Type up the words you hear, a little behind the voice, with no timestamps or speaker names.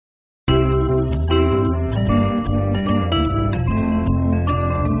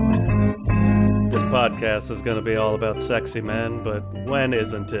podcast is going to be all about sexy men, but when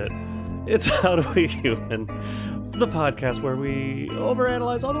isn't it? It's How Do We Human, the podcast where we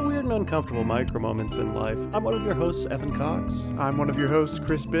overanalyze all the weird and uncomfortable micro moments in life. I'm one of your hosts, Evan Cox. I'm one of your hosts,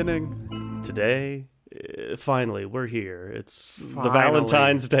 Chris Binning. Today, finally, we're here. It's the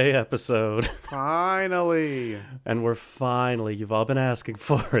Valentine's Day episode. Finally. And we're finally, you've all been asking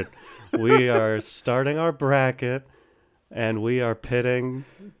for it. We are starting our bracket. And we are pitting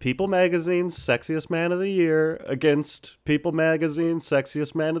People Magazine's Sexiest Man of the Year against People Magazine's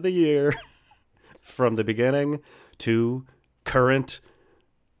Sexiest Man of the Year from the beginning to current.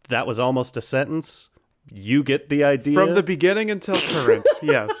 That was almost a sentence. You get the idea. From the beginning until current,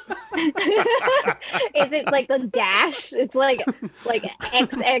 yes. Is it like the dash? It's like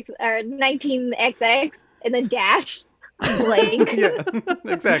XX or 19XX and then dash. Blank. Yeah,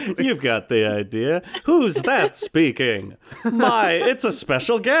 exactly. You've got the idea. Who's that speaking? My, it's a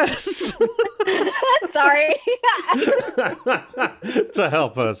special guest. Sorry. To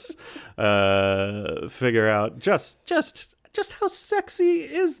help us figure out just how sexy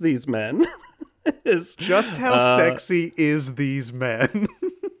is these men. Just how sexy is these men.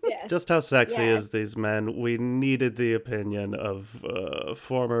 Yeah. Just how sexy is these men. We needed the opinion of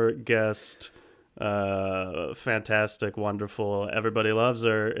former guest. Fantastic, wonderful, everybody loves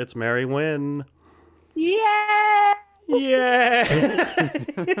her. It's Mary Wynn. Yeah. Yeah.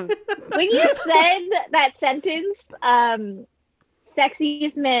 When you said that sentence,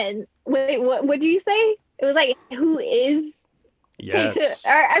 sexiest men. Wait, what did you say? It was like, who is? Yes.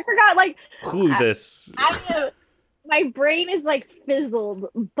 I forgot. Like who this? My brain is like fizzled.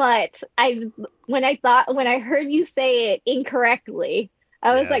 But when I heard you say it incorrectly,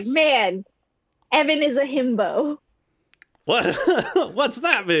 I was like, man. Evan is a himbo. What? What's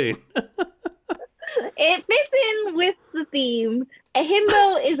that mean? It fits in with the theme. A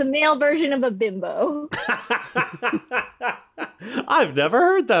himbo is a male version of a bimbo. I've never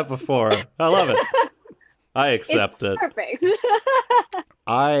heard that before. I love it. I accept it. Perfect.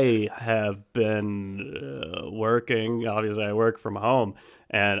 I have been working. Obviously, I work from home.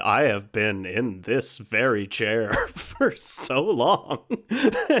 And I have been in this very chair for so long,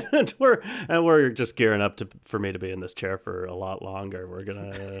 and we're just gearing up for me to be in this chair for a lot longer. We're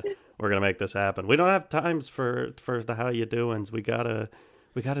gonna make this happen. We don't have times for the how you doings. We gotta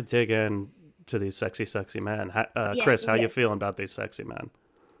dig in to these sexy men. Chris, how you feeling about these sexy men?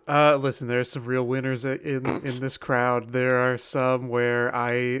 Listen, there's some real winners in this crowd. There are some where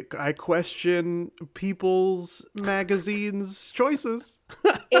I question People's Magazine's choices.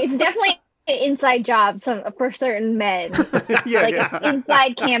 It's definitely an inside job for certain men.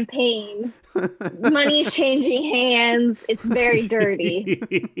 Inside campaign. Money's changing hands. It's very dirty.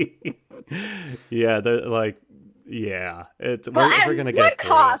 Yeah, they're like, yeah. We're gonna get what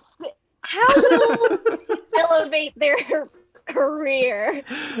cost? How will elevate their career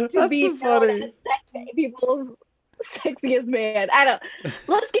to be known as people's sexiest man? I don't.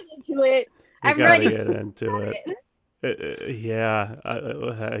 Let's get into it. I'm ready to get into it. It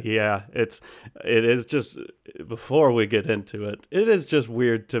is just, before we get into it, it is just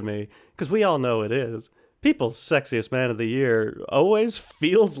weird to me because we all know it is. People's Sexiest Man of the Year always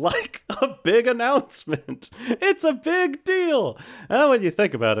feels like a big announcement. It's a big deal. And when you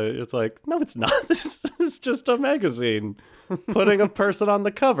think about it, it's like, no, it's not. This is just a magazine putting a person on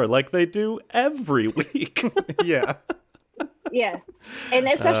the cover like they do every week. Yeah. Yes. And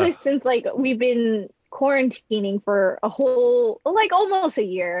especially since we've been quarantining for a whole, almost a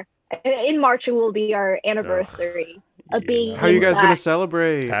year. In March, it will be our anniversary. Of being How are you guys going to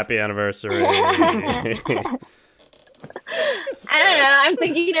celebrate? Happy anniversary. I don't know. I'm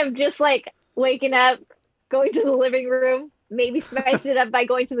thinking of just waking up, going to the living room, maybe spice it up by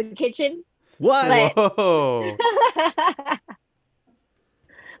going to the kitchen. What? Whoa.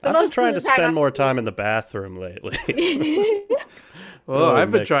 I've been trying to spend more time in the bathroom lately. Well,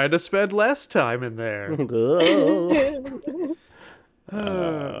 I've been trying to spend less time in there.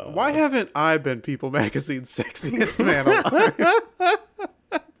 Why haven't I been People Magazine's Sexiest Man alive?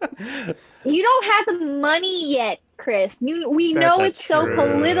 You don't have the money yet, Chris. We know it's so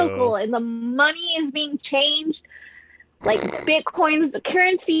political, and the money is being changed. Like Bitcoins,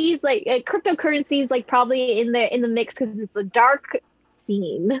 currencies, cryptocurrencies, probably in the mix because it's a dark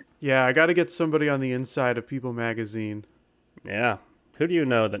scene. Yeah, I got to get somebody on the inside of People Magazine. Yeah, who do you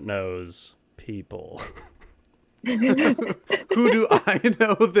know that knows people? Who do I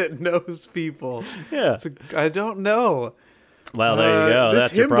know that knows people? Yeah. I don't know. Well, there you go.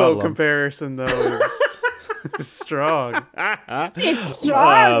 That's your problem. This himbo comparison, though, is strong. It's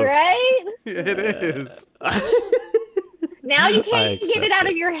strong, right? It is. Now you I can't get accept it out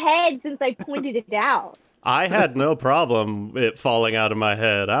of your head since I pointed it out. I had no problem it falling out of my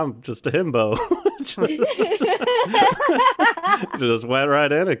head. I'm just a himbo. Just went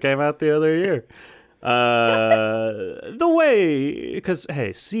right in. It came out the other year. The way, because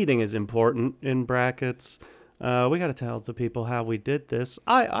hey, seating is important in brackets. We got to tell the people how we did this.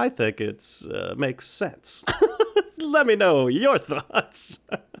 I think it's makes sense. Let me know your thoughts.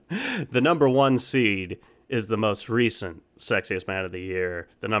 The number 1 seed is the most recent Sexiest Man of the Year.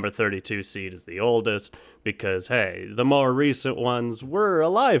 The number 32 seed is the oldest because, hey, the more recent ones were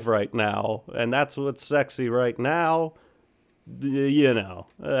alive right now, and that's what's sexy right now. You know,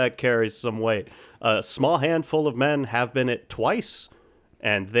 that carries some weight. A small handful of men have been it twice,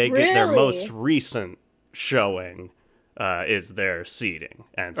 and they get their most recent showing is their seeding.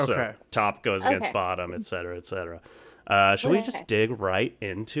 And so top goes against bottom, et cetera, et cetera. Should we just dig right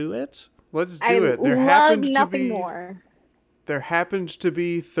into it? Let's do it. There happened to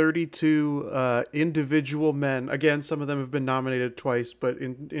be 32 individual men. Again, some of them have been nominated twice, but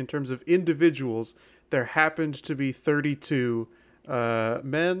in terms of individuals, there happened to be 32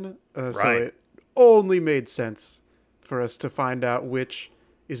 men. So it only made sense for us to find out which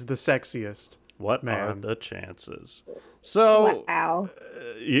is the sexiest. What are the chances? So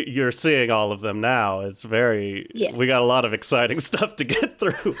you're seeing all of them now. It's very, we got a lot of exciting stuff to get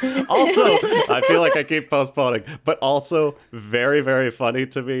through. Also, I feel like I keep postponing, but also very, very funny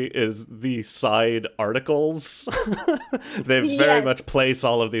to me is the side articles. They very much place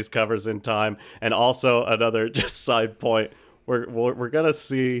all of these covers in time. And also another just side point, we're going to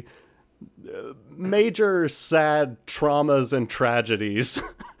see major sad traumas and tragedies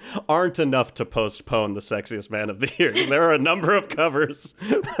aren't enough to postpone the Sexiest Man of the Year. There are a number of covers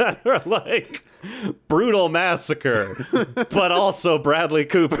that are like brutal massacre, but also Bradley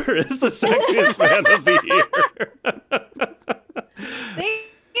Cooper is the Sexiest Man of the Year.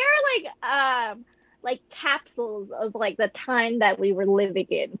 They're like capsules of like the time that we were living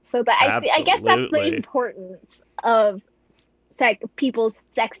in. So that I guess that's the importance of people's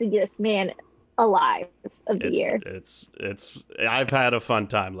sexiest man alive of the year. It's I've had a fun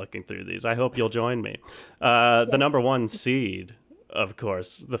time looking through these. I hope you'll join me. The number 1 seed, of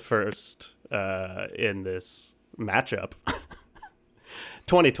course, the first in this matchup.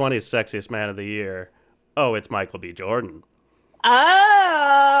 2020's Sexiest Man of the Year. Oh, it's Michael B. Jordan. Oh,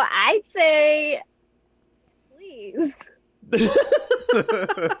 I'd say please.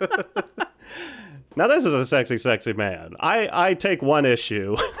 Now, this is a sexy, sexy man. I take one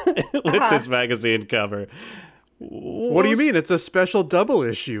issue with this magazine cover. What do you mean? It's a special double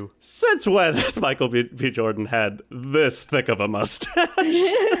issue. Since when has Michael B. Jordan had this thick of a mustache?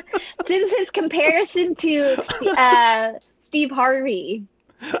 Since his comparison to Steve Harvey.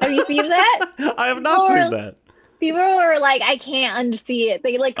 Have you seen that? I have not seen that. People were like, I can't unsee it.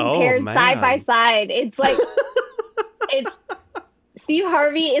 They like compared side by side. It's like, it's... Steve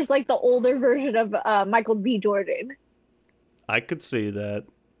Harvey is like the older version of Michael B. Jordan. I could see that.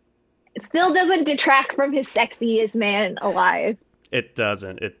 It still doesn't detract from his sexiest man alive. It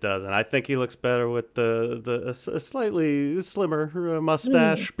doesn't. I think he looks better with the slightly slimmer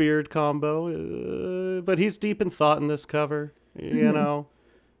mustache beard combo. But he's deep in thought in this cover. You know,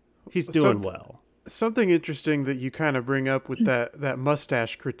 he's doing well. Something interesting that you kind of bring up with that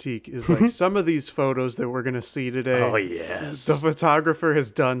mustache critique is like some of these photos that we're going to see today. Oh, yes. The photographer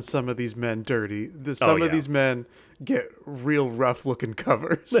has done some of these men dirty. Some of these men get real rough looking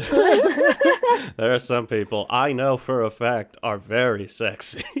covers. There are some people I know for a fact are very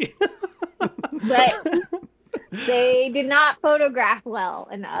sexy. But they did not photograph well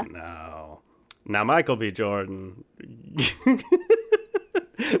enough. No. Now, Michael B. Jordan...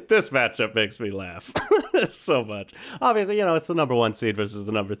 This matchup makes me laugh so much. Obviously, you know, it's the number 1 seed versus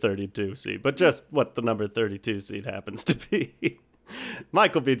the number 32 seed, but just what the number 32 seed happens to be.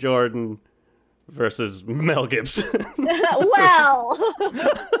 Michael B. Jordan versus Mel Gibson. Well,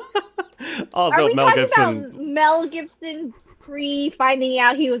 also, are we Mel talking Gibson. About Mel Gibson pre-finding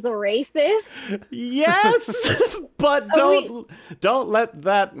out he was a racist? Yes, but don't let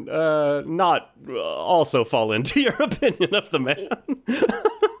that not also fall into your opinion of the man.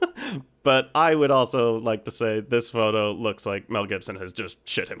 But I would also like to say this photo looks like Mel Gibson has just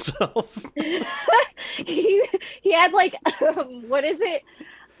shit himself. he had like what is it?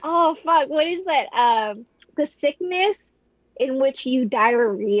 Oh fuck! What is that? The sickness in which you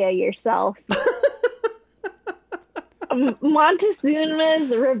diarrhea yourself.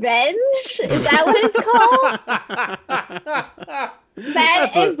 Montezuma's Revenge? Is that what it's called?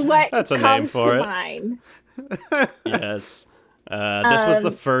 That's what comes to mind. Yes. This was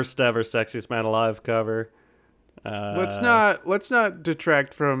the first ever Sexiest Man Alive cover. Let's not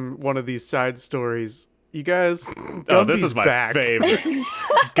detract from one of these side stories. You guys, Oh, this is my back. favorite.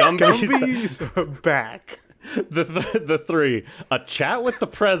 Gumby's Gumby's back. the three: a chat with the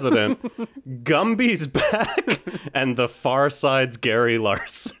president, Gumby's back, and the Far Side's Gary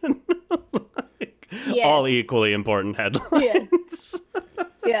Larson. Yes. All equally important headlines. Yes.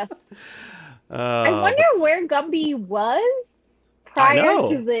 Yes. I wonder where Gumby was prior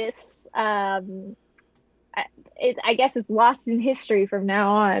to this. I guess it's lost in history from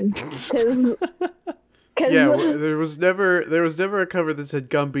now on. Yeah, there was never a cover that said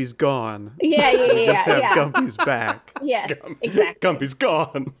Gumby's gone. Yeah. We just have Gumby's back. Yes, exactly. Gumby's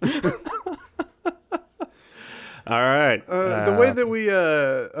gone. All right. The way that we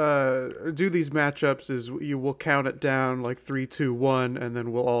do these matchups is you will count it down like 3, 2, 1, and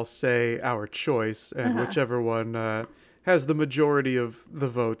then we'll all say our choice, and whichever one has the majority of the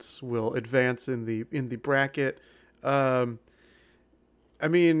votes will advance in the bracket. I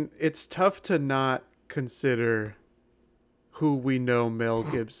mean, it's tough to not consider who we know Mel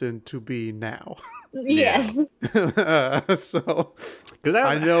Gibson to be now. Yes. So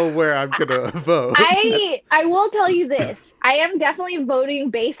I know where I'm gonna vote. I will tell you this. I am definitely voting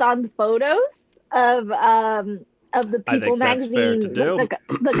based on photos of the People magazine,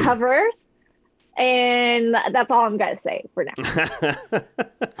 the covers, and that's all I'm gonna say for now.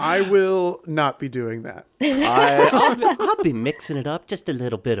 I will not be doing that. I'll be mixing it up, just a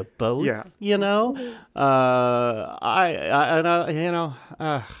little bit of both. Yeah, you know.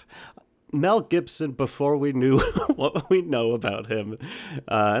 Mel Gibson, before we knew what we know about him,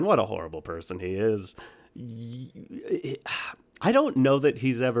 and what a horrible person he is. I don't know that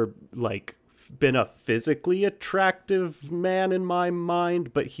he's ever been a physically attractive man in my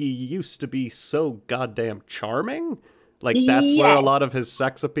mind, but he used to be so goddamn charming. That's where a lot of his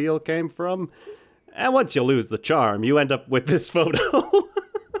sex appeal came from. And once you lose the charm, you end up with this photo.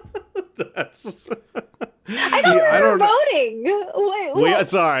 That's. I thought we were voting. Wait,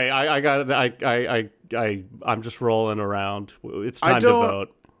 sorry, I'm just rolling around. It's time to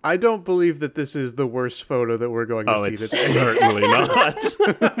vote. I don't believe that this is the worst photo that we're going to see it's today. Certainly not.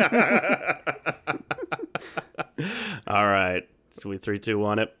 All right. Should we 3, 2,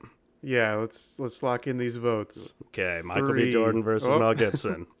 1 it? Yeah, let's lock in these votes. Okay, Michael B. Jordan versus Mel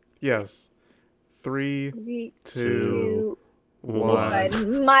Gibson. Yes. 3, 2,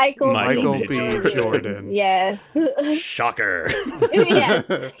 1. Michael B. Jordan. Yes. Shocker. Yeah.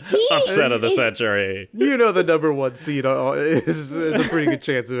 Upset of the century. You know the number one seed is a pretty good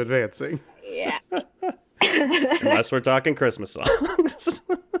chance of advancing. Yeah. Unless we're talking Christmas songs.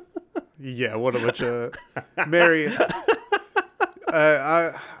 Yeah, what a bunch of Mary.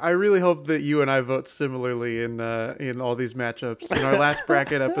 I really hope that you and I vote similarly in all these matchups. In our last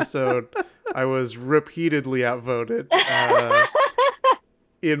bracket episode, I was repeatedly outvoted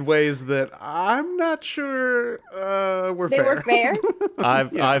in ways that I'm not sure were fair. They were fair?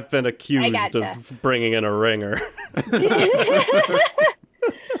 I've been accused of bringing in a ringer.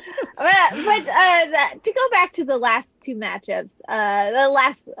 But to go back to the last two matchups, the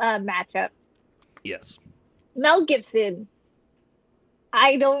last matchup. Yes. Mel Gibson,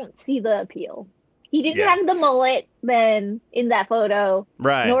 I don't see the appeal. He didn't have the mullet then in that photo,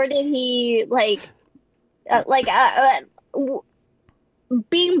 right? Nor did he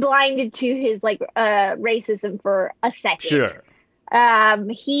being blinded to his racism for a second. Sure.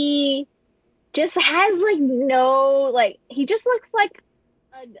 He just has he just looks like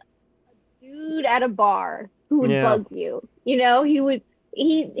a dude at a bar who would bug you. You know, he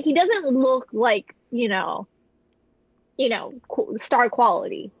doesn't look like star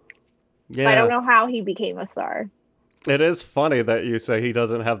quality. Yeah. I don't know how he became a star. It is funny that you say he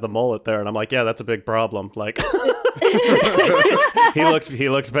doesn't have the mullet there, and I'm like, yeah, that's a big problem. He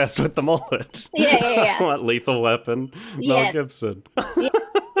looks best with the mullet. Yeah. What, Lethal Weapon? Mel Gibson.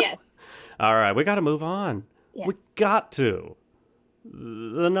 Yes. All right, we got to move on. Yes. We got to.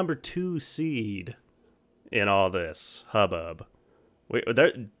 The number 2 seed in all this hubbub.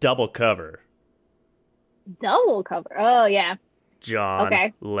 They're double cover. Double cover. Oh, yeah.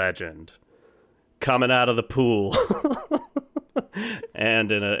 John Legend. Coming out of the pool.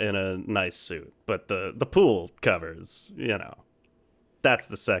 And in a nice suit. But the pool covers, that's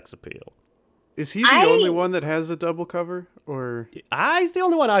the sex appeal. Is he the only one that has a double cover? Or he's the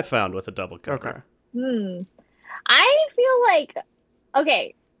only one I found with a double cover. Okay. I feel like,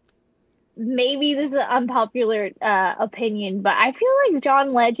 okay, maybe this is an unpopular opinion, but I feel like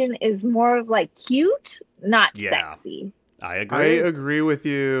John Legend is more of cute, not sexy. I I agree. agree with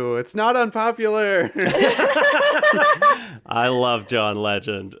you. It's not unpopular. I love John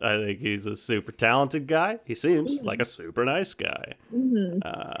Legend. I think he's a super talented guy. He seems like a super nice guy. But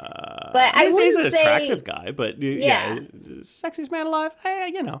I I guess he's wouldn't an say attractive guy, but Yeah. sexiest man alive.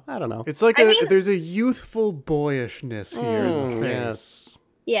 I don't know. It's like I mean- there's a youthful boyishness here in the face.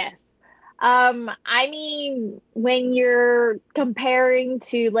 Yes. yes. I mean, when you're comparing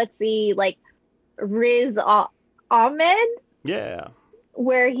to, let's see, like Riz Ahmed, Yeah.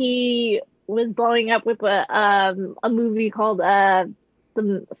 where he was blowing up with a movie called The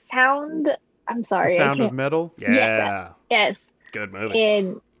Sound. I'm sorry, The I Sound of can't. Metal. Yeah. Yes, Good movie.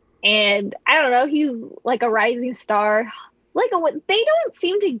 and I don't know. He's like a rising star. They don't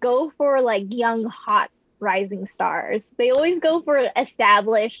seem to go for like young hot rising stars. They always go for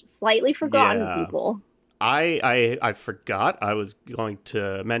established, slightly forgotten Yeah. people. I forgot I was going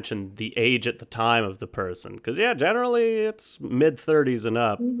to mention the age at the time of the person, because generally it's mid-30s and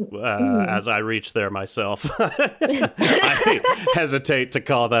up. As I reach there myself, I hesitate to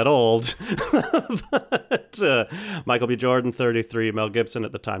call that old. But Michael B. Jordan, 33, Mel Gibson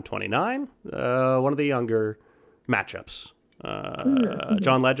at the time, 29. One of the younger matchups.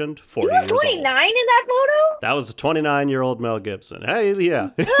 John Legend, 40 He was years old. 29 in that photo. That was a 29-year-old Mel Gibson. Hey, yeah.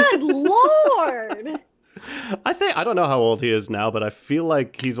 Good lord. I don't know how old he is now, but I feel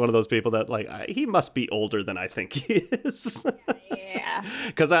like he's one of those people that he must be older than I think he is. Yeah.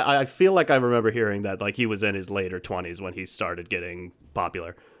 Because I feel like I remember hearing that he was in his later 20s when he started getting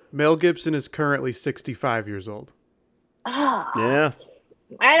popular. Mel Gibson is currently 65 years old. Ah, Yeah.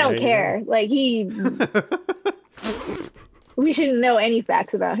 I don't There you care. Like we shouldn't know any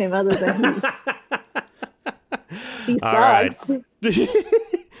facts about him other than he All right. sucks.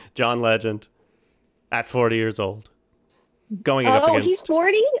 John Legend at 40 years old. Going up Oh, against... he's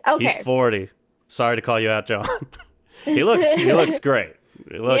 40? Okay. He's 40. Sorry to call you out, John. He looks great.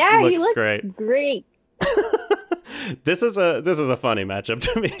 He He looks looks great. great. This is a funny matchup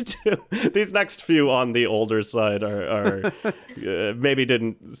to me too. These next few on the older side are maybe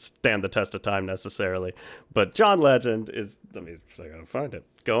didn't stand the test of time necessarily, but John Legend is. I gotta find it.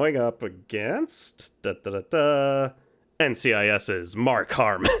 Going up against NCIS's Mark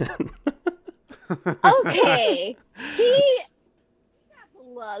Harmon. Okay. He got the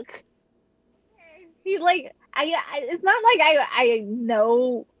look. He's like it's not like I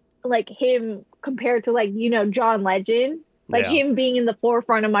know like him compared to John Legend, him being in the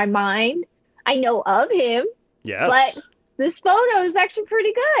forefront of my mind. I know of him, Yes. but this photo is actually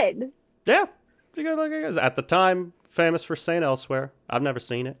pretty good. Yeah. At the time, famous for St. Elsewhere. I've never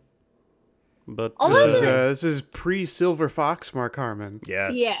seen it, but This is pre-Silver Fox Mark Harmon.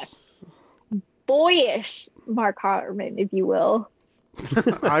 yes. Yes. Boyish Mark Harmon, if you will.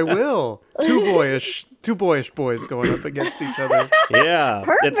 I will. Two boyish boys going up against each other. Yeah.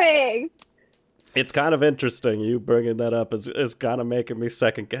 Perfect. It's kind of interesting. You bringing that up is kind of making me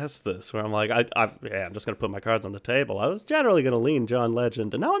second guess this. Where I'm like, I'm just gonna put my cards on the table. I was generally gonna lean John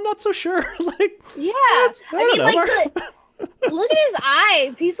Legend, and now I'm not so sure. Yeah. I don't know. Look at his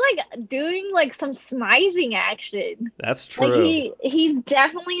eyes. He's like doing like some smizing action. That's true. Like he's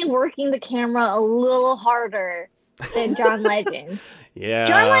definitely working the camera a little harder than John Legend. Yeah.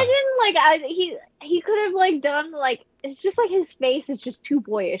 John Legend, he could have done it's just like his face is just too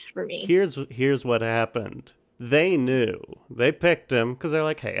boyish for me. Here's what happened. They knew. They picked him because they're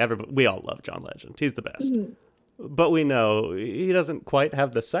like, hey, we all love John Legend. He's the best. Mhm. But we know he doesn't quite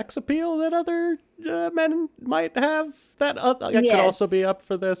have the sex appeal that other men might have that could Yes. also be up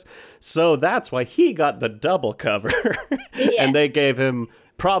for this. So that's why he got the double cover. Yes. And they gave him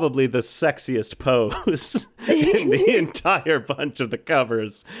probably the sexiest pose in the entire bunch of the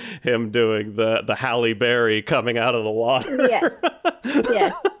covers. Him doing the Halle Berry coming out of the water. Yes.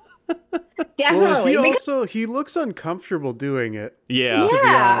 Yes. Well, Definitely. he looks uncomfortable doing it. Yeah. To be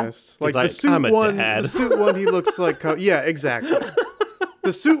Yeah. honest, like like, the suit I'm a one, dad. the suit one, he looks like exactly.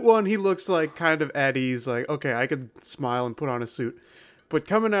 The suit one, he looks like kind of at ease, like okay, I could smile and put on a suit, but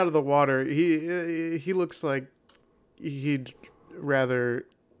coming out of the water, he looks like he'd rather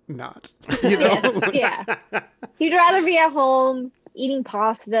not. You know? Yeah. He'd rather be at home eating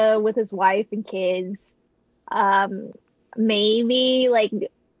pasta with his wife and kids. Maybe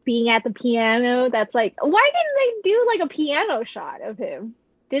being at the piano. That's why didn't they do a piano shot of him?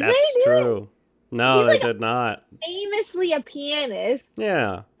 Did That's they do true. No, He's they like did not. famously a pianist,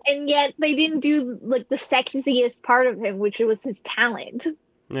 Yeah. and yet they didn't do the sexiest part of him, which was his talent.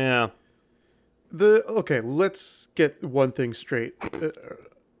 Yeah. Let's get one thing straight.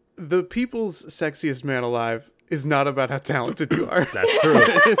 The people's sexiest man alive is not about how talented you are. That's true.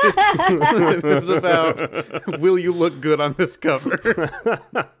 It's about, will you look good on this cover?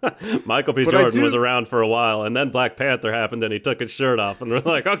 Michael B. But Jordan was around for a while, and then Black Panther happened, and he took his shirt off, and we're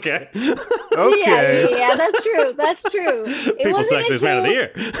like, okay. Okay. Yeah, that's true. That's true. People's Sexiest Man of the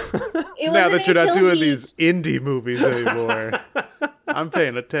Year. Now that you're not doing these indie movies anymore, I'm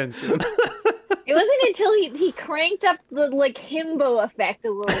paying attention. It wasn't until he cranked up the like himbo effect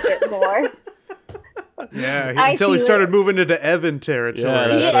a little bit more. Yeah, until he started moving into Evan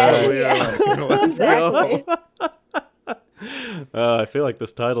territory. Yeah, Let's exactly. go. I feel like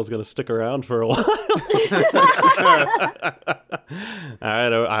this title's going to stick around for a while. All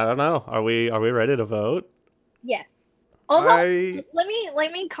right, I don't know. Are we ready to vote? Yes. Although, let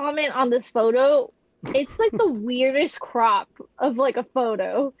me comment on this photo. It's like the weirdest crop of like a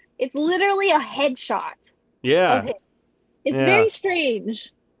photo. It's literally a headshot. Yeah. Of him. It's very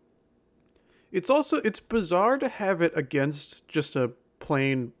strange. It's bizarre to have it against just a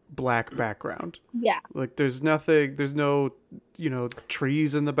plain black background. Yeah. Like there's no,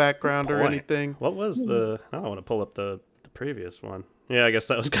 trees in the background or anything. What was the? I want to pull up the previous one. Yeah, I guess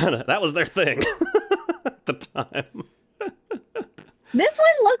that was their thing at the time. This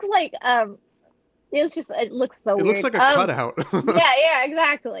one looks like it looks so weird. It looks like a cutout. yeah,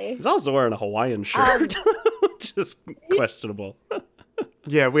 exactly. He's also wearing a Hawaiian shirt, which is questionable.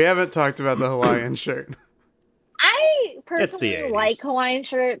 Yeah, we haven't talked about the Hawaiian shirt. I personally like Hawaiian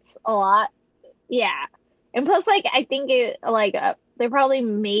shirts a lot. Yeah. And plus, like, I think they're probably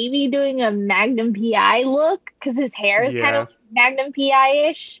maybe doing a Magnum PI look because his hair is kind of Magnum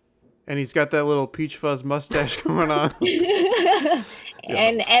PI-ish. And he's got that little peach fuzz mustache going on.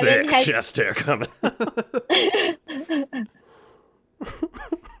 And Evan has chest hair coming.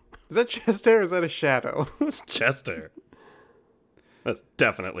 Is that chest hair or is that a shadow? It's chest hair. That's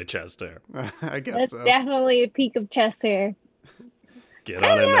definitely chest hair. I guess that's so. definitely a peak of chest hair. Get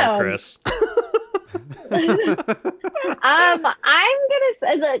on in there, Chris. I'm gonna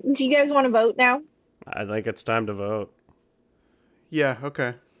say, do you guys want to vote now? I think it's time to vote. Yeah,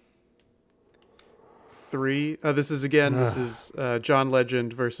 okay. 3. This is John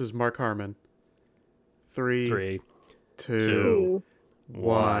Legend versus Mark Harmon. 3, 2,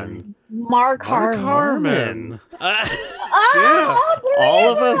 1. Mark Harmon. Yeah. All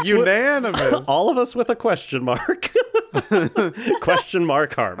of us unanimous. All of us with a question mark. Question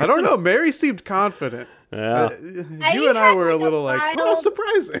mark Harmon. I don't know. Mary seemed confident. Yeah. You and I were a little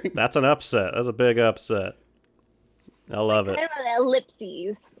surprising. That's an upset. That's a big upset. I love it. Kind of an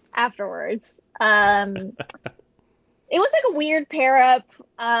ellipses afterwards. It was like a weird pair up.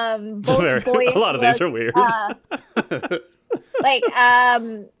 Both boys a lot of these are weird.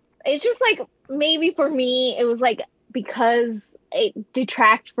 It's just like maybe for me it was like because it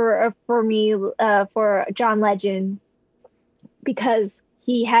detract for me for John Legend because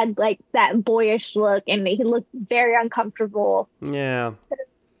he had like that boyish look and he looked very uncomfortable. Yeah.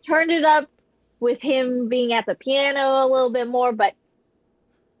 Turned it up with him being at the piano a little bit more, but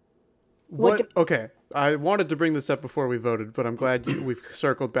okay. I wanted to bring this up before we voted, but I'm glad we've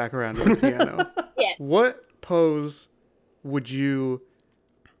circled back around to the piano. Yeah. What pose would you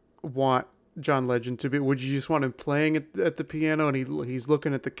want John Legend to be? Would you just want him playing at the piano and he's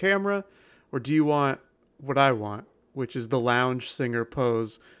looking at the camera? Or do you want what I want, which is the lounge singer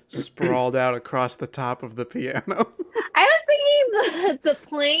pose sprawled out across the top of the piano? I was thinking the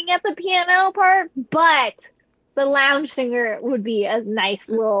playing at the piano part, but the lounge singer would be a nice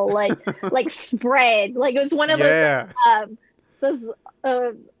little like spread. Like it was one of those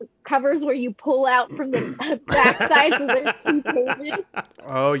covers where you pull out from the backside so there's 2 pages.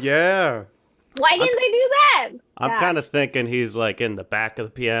 Oh yeah. Why didn't they do that? I'm kind of thinking he's like in the back of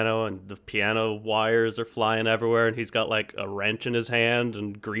the piano and the piano wires are flying everywhere and he's got like a wrench in his hand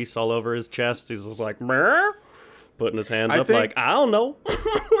and grease all over his chest. He's just like, Meh? Putting his hands up like, I don't know.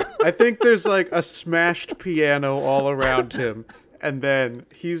 I think there's like a smashed piano all around him. And then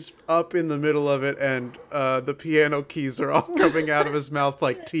he's up in the middle of it, and the piano keys are all coming out of his mouth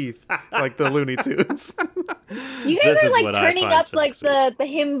like teeth, like the Looney Tunes. You guys are like turning up like the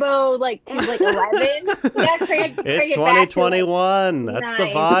himbo like to like 11. It's 2021. That's the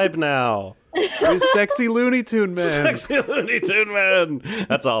vibe now. It's sexy Looney Tune man. Sexy Looney Tune man.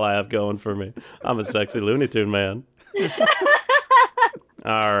 That's all I have going for me. I'm a sexy Looney Tune man.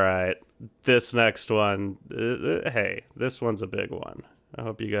 All right. This next one, hey, this one's a big one. I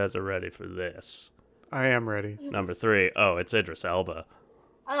hope you guys are ready for this. I am ready. Number 3. Oh, it's Idris Elba.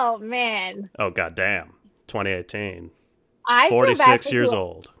 Oh, man. Oh, goddamn. 2018. 46 years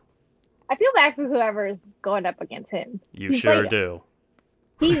old. I feel bad for whoever is going up against him. You sure do.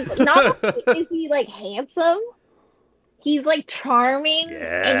 He's not. Is he like handsome? he's like charming and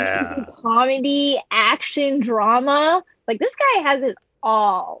Yeah. he can do comedy, action, drama. Like this guy has it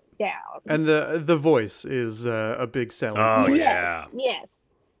all down. And the voice is a big seller. Oh, Yes, yeah.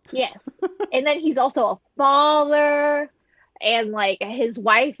 yes. And then he's also a father, and like his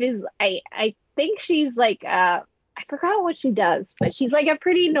wife is I think she's like I forgot what she does, but she's like a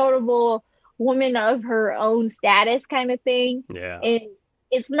pretty notable woman of her own status kind of thing. Yeah. And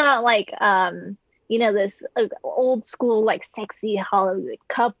it's not like this old school like sexy Hollywood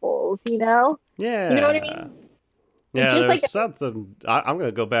couples, Yeah. You know what I mean? Yeah, just there's like something. I'm going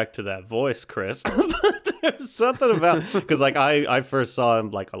to go back to that voice, Chris. But there's something about. Because, like, I first saw him,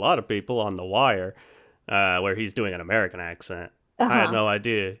 like a lot of people, on The Wire, where he's doing an American accent. I had no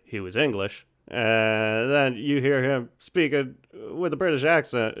idea he was English. And then you hear him speaking with a British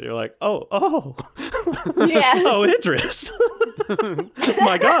accent. You're like, oh. Yeah. Oh, Idris.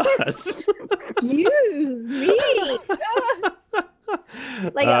 My God. Excuse me.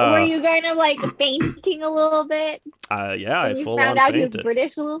 Like, were you kind of like fainting a little bit Yeah, when I you full found on out he was fainted.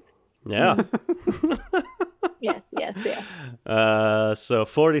 British a little? Yeah. Yes. So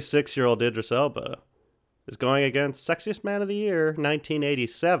 46-year-old Idris Elba is going against Sexiest Man of the Year,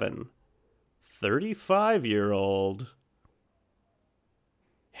 1987. 35-year-old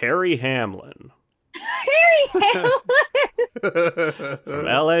Harry Hamlin Harry Hamlin. from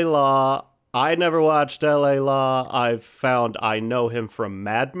L.A. Law. I never watched L.A. Law. I've found I know him from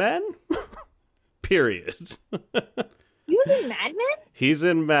Mad Men. Period. You was in Mad Men? He's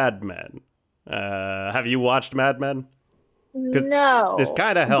in Mad Men. Have you watched Mad Men? No. This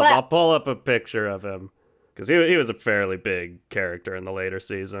kind of helps. but- I'll pull up a picture of him. Because he was a fairly big character in the later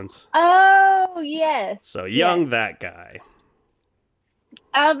seasons. Oh yes. So young Yes. that guy.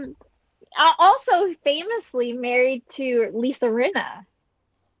 Also famously married to Lisa Rinna.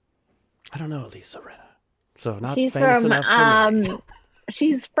 I don't know Lisa Rinna. So not She's famous from enough for me.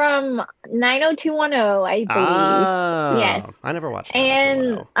 she's from 90210, I believe. Ah, Yes. I never watched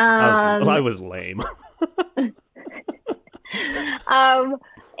And, 90210. I was lame.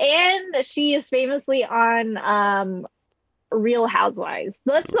 And she is famously on Real Housewives.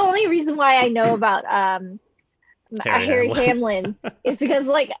 That's the only reason why I know about Harry Hamlin is because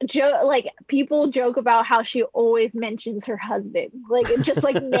like people joke about how she always mentions her husband, like it just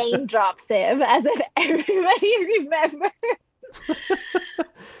like name drops him as if everybody remembers.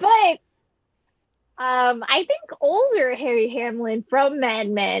 But I think older Harry Hamlin from Mad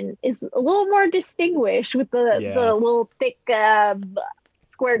Men is a little more distinguished with the little thick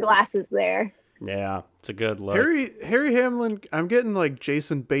square glasses there. Yeah, it's a good look. Harry Hamlin, I'm getting like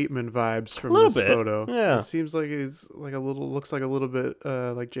Jason Bateman vibes from Little this bit, photo. yeah. It seems like it's like looks like a little bit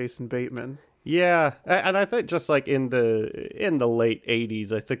like Jason Bateman. Yeah, and I think just like in the late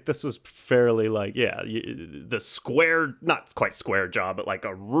 80s, I think this was fairly like, the square, not quite square jaw, but like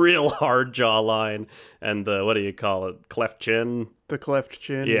a real hard jawline and the, what do you call it, cleft chin? The cleft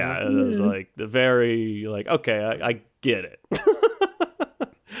chin. Yeah, it was like the very, like, okay, I get it.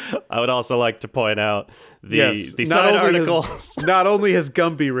 I would also like to point out the side articles. Not only has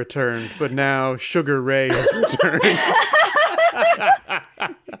Gumby returned, but now Sugar Ray has returned.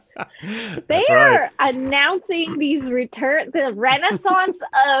 They That's are right. announcing the renaissance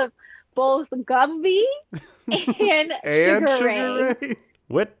of both Gumby and Sugar Ray.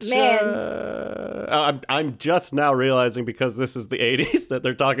 Which I'm just now realizing, because this is the 80s, that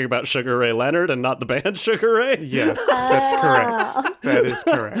they're talking about Sugar Ray Leonard and not the band Sugar Ray. Yes, that's correct. That is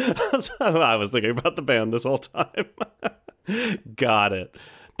correct. So I was thinking about the band this whole time. Got it.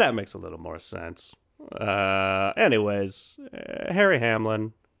 That makes a little more sense. Anyways, Harry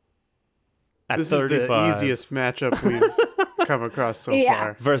Hamlin at This 35 is the easiest matchup we've come across so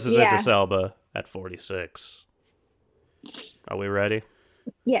far. versus Yeah. Idris Elba at 46. Are we ready?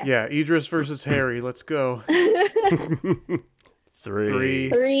 Yes. Yeah, Idris versus Harry. Let's go. 3,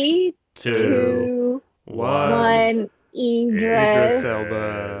 3, 2, 2, 1. 1. Idris. Idris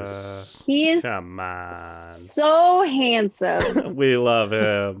Elba. He is Come on. so handsome. We love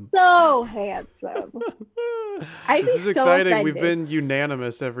him. So handsome. I'd This be is so exciting. offended. We've been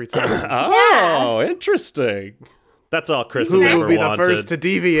unanimous every time. Oh, interesting. That's all Chris Who has ever will be the wanted. first to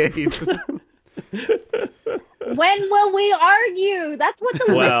deviate? When will we argue? That's what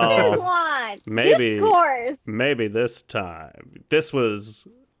the Well, listeners want. maybe- Discourse. Maybe this time. This was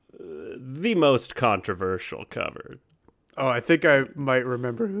the most controversial cover. Oh, I think I might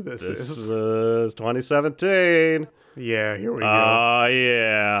remember who this This is. is 2017. Yeah, here we go. Oh,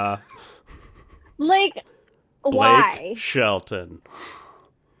 yeah. Like, Blake why? Shelton.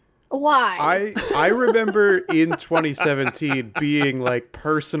 Why? I remember in 2017 being like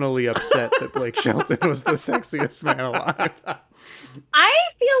personally upset that Blake Shelton was the sexiest man alive. I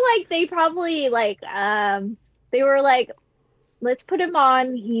feel like they probably they were like, let's put him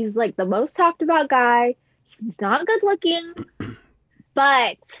on. He's like the most talked about guy. He's not good looking,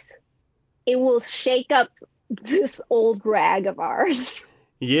 but it will shake up this old rag of ours.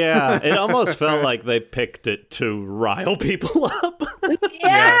 Yeah, it almost felt like they picked it to rile people up.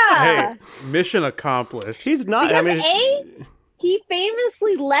 Yeah. Hey, mission accomplished. He's not. Because I mean, he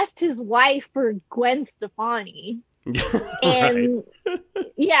famously left his wife for Gwen Stefani. And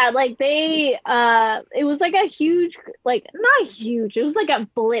yeah, like they it was like a huge, like not huge, it was like a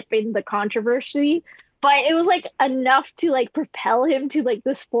blip in the controversy, but it was like enough to like propel him to like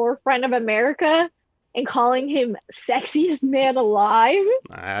this forefront of America and calling him sexiest man alive.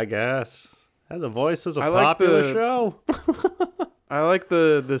 I guess. The Voice is a I like popular show. I like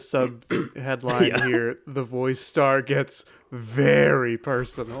the sub headline Yeah. here. The Voice star gets very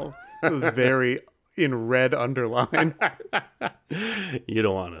personal, very in red underline. You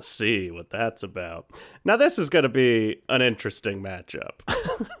don't want to see what that's about. Now, this is going to be an interesting matchup.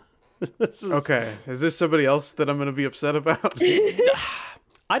 This is, Okay, is this somebody else that I'm going to be upset about?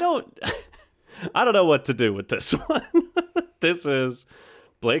 I don't know what to do with this one. This is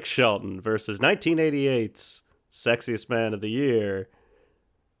Blake Shelton versus 1988's Sexiest Man of the Year.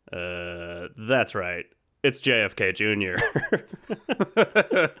 That's right. It's JFK Jr.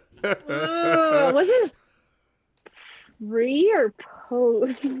 Was this pre or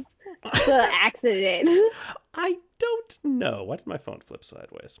post the accident? I don't know. Why did my phone flip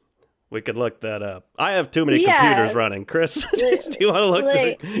sideways? We could look that up. I have too many Yeah. computers running. Chris, do you want to look?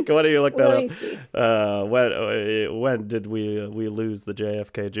 Why don't you look that Let me up? see. When did we lose the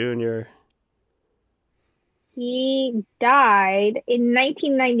JFK Jr.? He died in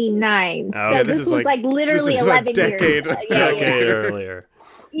 1999. Oh, So yeah, this is was like literally this is a 11 decade- years. Decade earlier.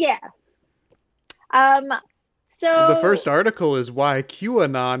 Yeah. So The first article is why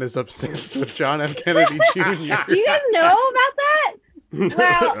QAnon is obsessed with John F. Kennedy Jr. do you guys know about that?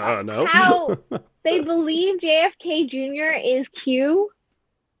 Well, Oh no. how they believe JFK Jr. is Q?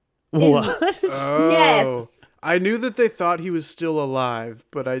 What? Oh, Yes. I knew that they thought he was still alive,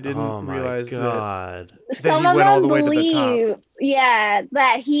 but I didn't Oh my realize that. god. Some he of went all them the way to the believe, yeah,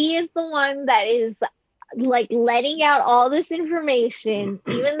 that he is the one that is like letting out all this information,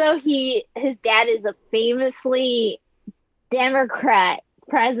 even though his dad is a famously Democrat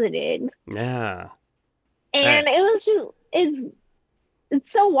president, Yeah. and it was just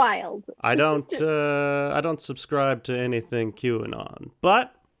it's so wild. I It's just- don't subscribe to anything QAnon,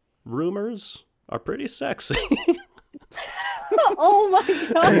 but rumors are pretty sexy. Oh my He's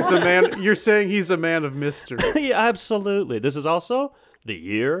god! a man. You're saying he's a man of mystery. Yeah, absolutely. This is also the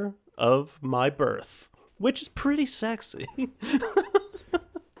year of my birth, which is pretty sexy.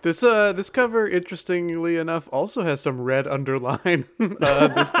 This cover, interestingly enough, also has some red underline.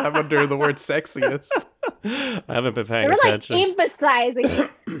 This time under the word "sexiest." I haven't been They paying were like attention. emphasizing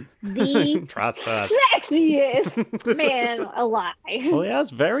the Trust us. sexiest man alive. Well, he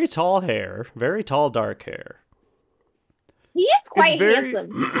has very tall hair, very tall dark hair. He is quite very-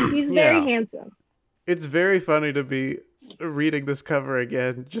 handsome. He's very Yeah. handsome. It's very funny to be reading this cover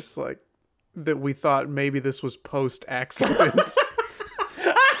again, just like that. We thought maybe this was post accident.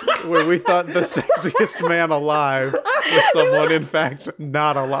 Where we thought the sexiest man alive was someone, in fact,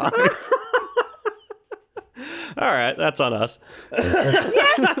 not alive. All right, that's on us.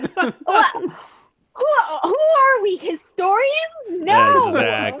 What? Who are we? Historians? No.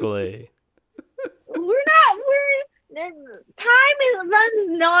 Exactly. We're time runs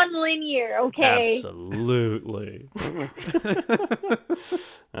non-linear, okay? Absolutely.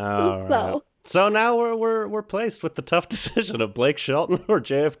 All right. So. So now we're placed with the tough decision of Blake Shelton or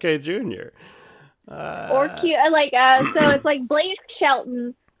JFK Jr. Or Q, so it's like Blake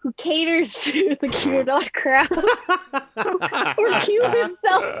Shelton, who caters to the QAnon crowd. Or Q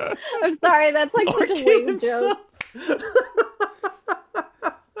himself. I'm sorry, that's like Or such a Q lame joke.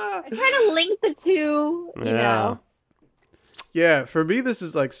 I try to link the two, you know. Yeah, for me, this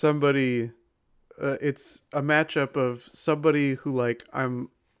is like somebody. It's a matchup of somebody who like I'm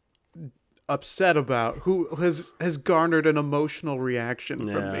upset about, who has garnered an emotional reaction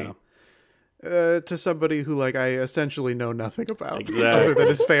from me, to somebody who like I essentially know nothing about, Exactly. other than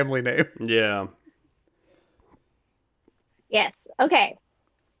his family name. Yeah. Yes. Okay.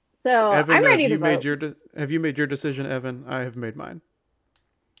 So Evan, I'm ready have to you vote. made your have you made your decision, Evan? I have made mine.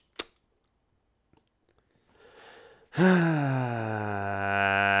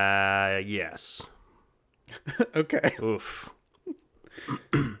 Yes. Okay. Oof.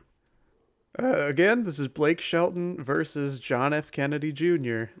 Again, this is Blake Shelton versus John F. Kennedy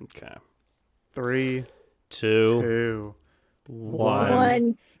Jr. Okay. 3, 2, 2,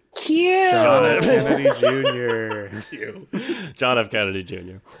 1. Cute. John F. Kennedy Jr. John F. Kennedy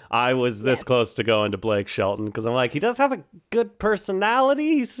Jr. I was this close to going to Blake Shelton because I'm like, he does have a good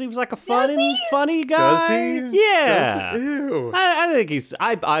personality. He seems like a funny guy. Does he? Yeah. Ew. I think he's.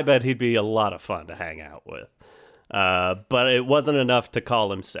 I bet he'd be a lot of fun to hang out with. But it wasn't enough to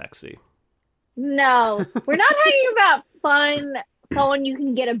call him sexy. No, we're not talking about fun. Someone you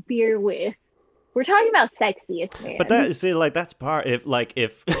can get a beer with. We're talking about sexiest man. But that, see, like, that's part. If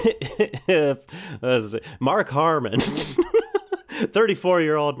Mark Harmon,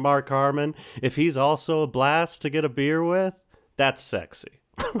 34-year-old Mark Harmon, if he's also a blast to get a beer with, that's sexy.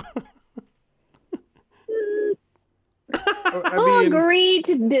 We'll agree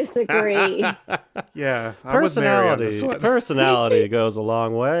to disagree. Yeah, I'm with Mary on this one. Personality goes a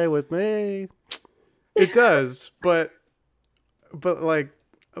long way with me. It does, but like,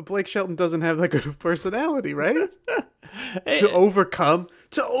 Blake Shelton doesn't have that good of personality, right? to overcome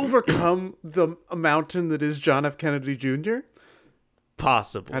the mountain that is John F. Kennedy Jr.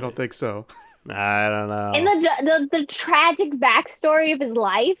 Possibly. I don't think so. I don't know. And the tragic backstory of his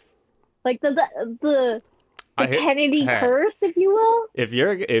life, like the Kennedy curse, if you will.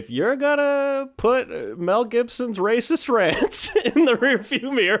 If you're gonna put Mel Gibson's racist rants in the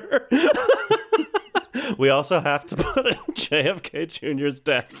rearview mirror, we also have to put in JFK Jr.'s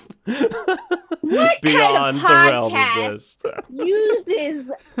death What beyond kind of the realm of this. uses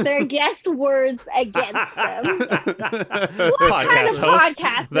their guest words against them? What Podcast kind of hosts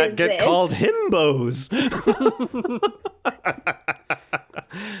podcast that is get this? called himbos.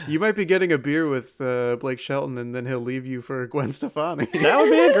 You might be getting a beer with Blake Shelton, and then he'll leave you for Gwen Stefani. That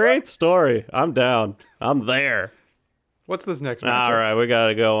would be a great story. I'm down. I'm there. What's this next matchup? All right, we got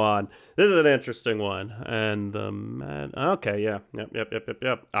to go on. This is an interesting one. And okay, yeah.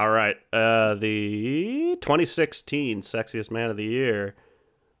 Yep. All right. The 2016 Sexiest Man of the Year.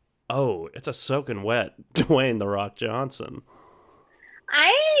 Oh, it's a soaking wet Dwayne "The Rock" Johnson.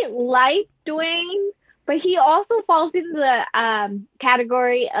 I like Dwayne, but he also falls into the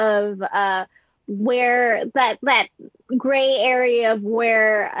category of where that gray area of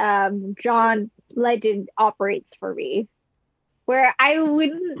where John Legend operates for me, where I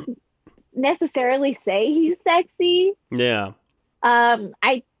wouldn't necessarily say he's sexy. Yeah.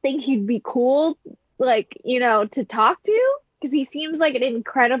 I think he'd be cool, like, to talk to, because he seems like an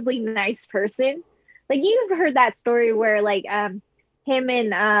incredibly nice person. Like, you've heard that story where like him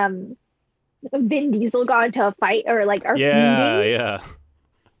and Vin Diesel got into a fight, or like are feuding.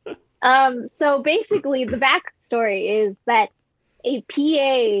 So basically the backstory is that a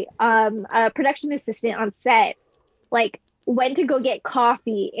PA, a production assistant on set, like went to go get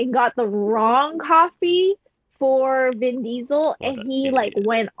coffee and got the wrong coffee for Vin Diesel, and he like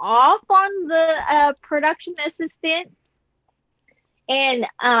went off on the production assistant, and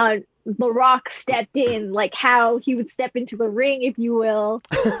The Rock stepped in, like how he would step into the ring, if you will,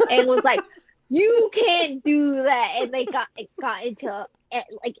 and was like, "You can't do that," and they got into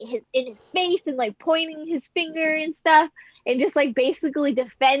like in his face and like pointing his finger and stuff, and just like basically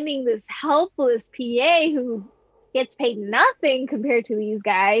defending this helpless PA who gets paid nothing compared to these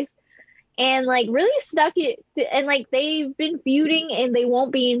guys, and like really stuck it and like they've been feuding and they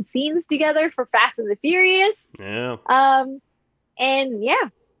won't be in scenes together for Fast and the Furious. Yeah. And yeah,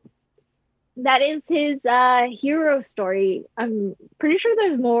 that is his hero story. I'm pretty sure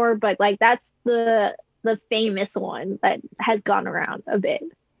there's more, but like that's the famous one that has gone around a bit.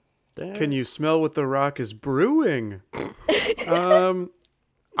 Can you smell what The Rock is brewing?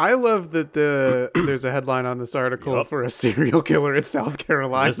 I love that there's a headline on this article for a serial killer in South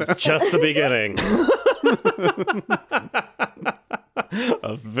Carolina. This is just the beginning.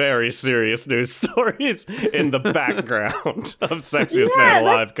 Of very serious news stories in the background of Sexiest Man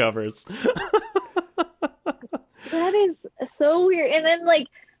Alive covers. That is so weird. And then like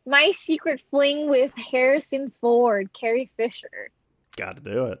My Secret Fling with Harrison Ford, Carrie Fisher. Got to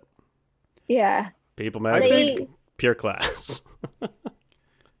do it. Yeah. People Magazine, pure class.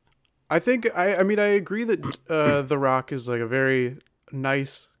 I mean, I agree that The Rock is like a very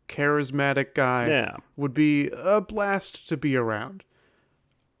nice, charismatic guy. Yeah. Would be a blast to be around.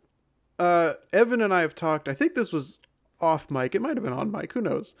 Evan and I have talked, I think this was off mic, it might have been on mic, who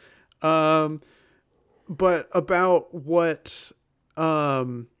knows. But about what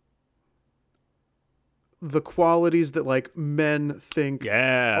the qualities that like men think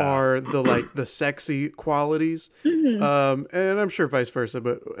are the sexy qualities. Mm-hmm. And I'm sure vice versa,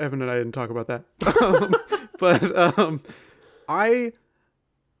 but Evan and I didn't talk about that.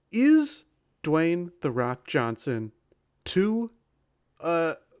 Is Dwayne "The Rock" Johnson too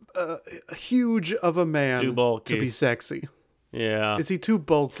huge of a man Too bulky. to be sexy? Yeah. Is he too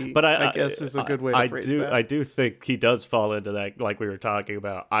bulky? But I guess is a good way to phrase that. I do think he does fall into that, like we were talking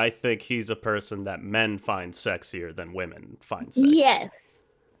about. I think he's a person that men find sexier than women find sexy.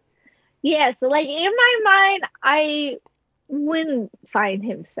 Yes. So, like, in my mind, I wouldn't find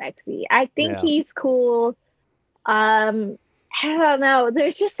him sexy. I think he's cool. I don't know.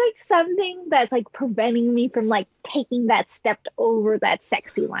 There's just like something that's like preventing me from like taking that step over that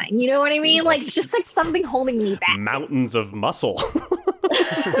sexy line. You know what I mean? Like, it's just like something holding me back. Mountains of muscle.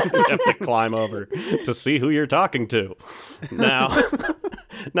 You have to climb over to see who you're talking to. Now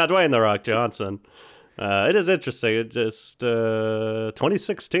Dwayne "The Rock" Johnson. It is interesting. It just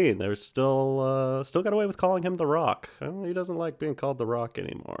 2016. They're still got away with calling him The Rock. He doesn't like being called The Rock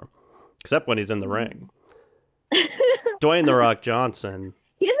anymore, except when he's in the ring. Dwayne "The Rock" Johnson.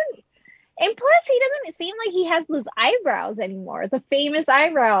 He doesn't, and plus he doesn't seem like he has those eyebrows anymore. The famous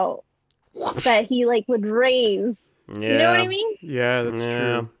eyebrow that he like would raise. Yeah. You know what I mean? Yeah, that's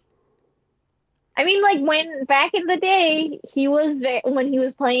true. I mean, like when back in the day, when he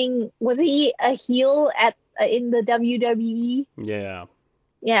was playing, was he a heel in the WWE? Yeah.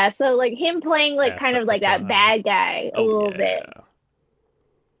 Yeah, so like him playing like kind of like that bad guy a little bit.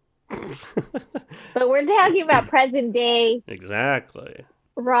 But we're talking about present day. Exactly.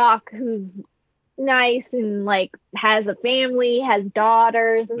 Rock, who's nice and like has a family, has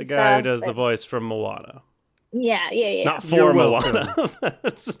daughters and the stuff. guy who does the voice from Moana. Yeah. Not for Moana.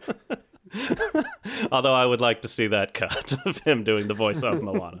 Although I would like to see that cut of him doing the voice of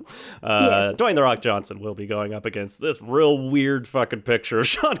Moana. Dwayne "The Rock" Johnson will be going up against this real weird fucking picture of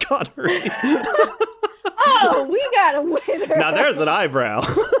Sean Connery. Oh, we got a winner. Now there's an eyebrow.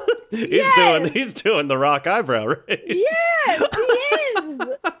 He's doing the Rock eyebrow raise. Yes, he is.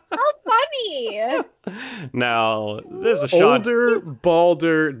 How funny. Now, this is Sean. Older,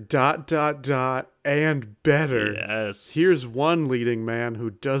 balder, ... and better. Yes. Here's one leading man who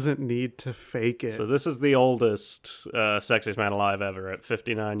doesn't need to fake it. So this is the oldest sexiest man alive ever at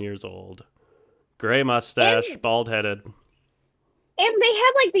 59 years old. Gray mustache, bald-headed. And they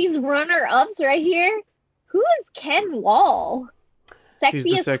have like these runner-ups right here. Who is Ken Wall? He's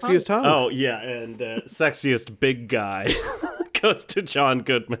the sexiest hunk. Oh, yeah, and sexiest big guy goes to John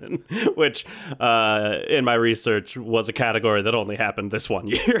Goodman, which, in my research, was a category that only happened this one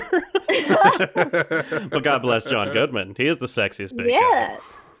year. But God bless John Goodman. He is the sexiest big guy.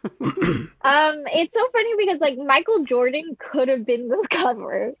 It's so funny because like Michael Jordan could have been this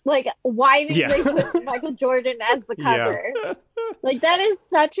cover. Like, why did they put Michael Jordan as the cover? Yeah. Like, that is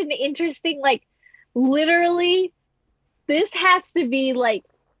such an interesting, like, literally, this has to be like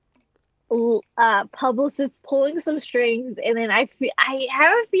publicists pulling some strings, and then I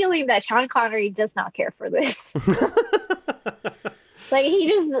have a feeling that Sean Connery does not care for this. Like he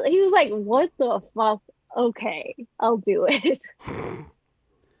was like, what the fuck? Okay, I'll do it.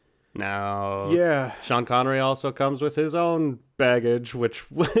 Now, Sean Connery also comes with his own baggage, which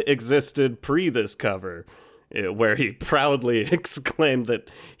existed pre this cover, where he proudly exclaimed that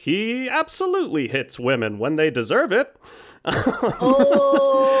he absolutely hits women when they deserve it.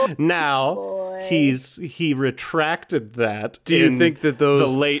 Now he retracted that. Do you think that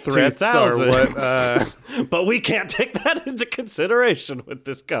those the late threats 2000s, are what? But we can't take that into consideration with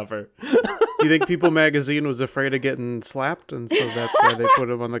this cover. You think People magazine was afraid of getting slapped, and so that's why they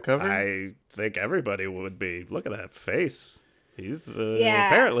put him on the cover? I think everybody would be. Look at that face. He's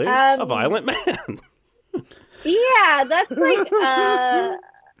apparently a violent man. Yeah, that's like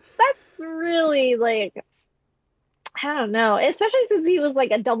that's really like, I don't know, especially since he was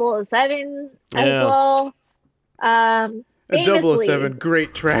like a 007 as well. A 007,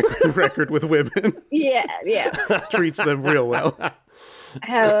 great track record with women. Yeah. Treats them real well.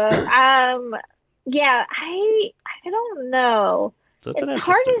 Yeah, I don't know. So it's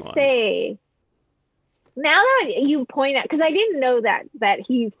hard to say. Now that you point out, because I didn't know that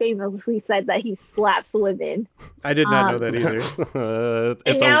he famously said that he slaps women. I did not know that either.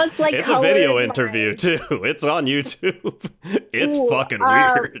 It's a video interview too. It's on YouTube. It's fucking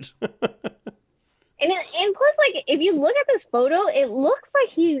weird. And plus, like, if you look at this photo, it looks like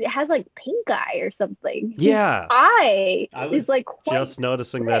he has like pink eye or something. Yeah, his eye is like quite just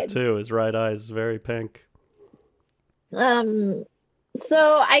noticing red. that too. His right eye is very pink. So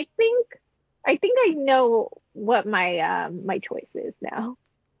I think I know what my choice is now.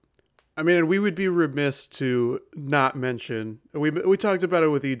 I mean, we would be remiss to not mention. We talked about it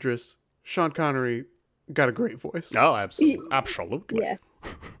with Idris. Sean Connery got a great voice. Oh, absolutely. Yeah.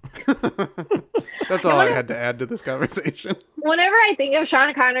 That's all I had to add to this conversation. Whenever I think of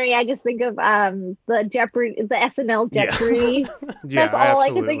Sean Connery, I just think of the Jeopardy, the SNL Jeopardy. Yeah, That's all absolutely. I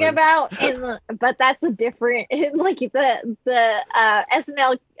can think about. But that's a different, like the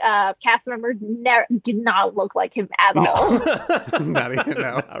SNL cast members did not look like him at all. Not even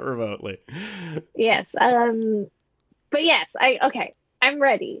now. Not remotely. Yes. But yes, I'm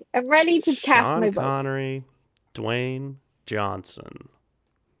ready. I'm ready to cast Sean my vote. Connery, Dwayne Johnson.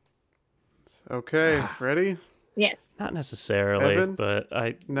 Okay, ready? Yes. Not necessarily, Evan? but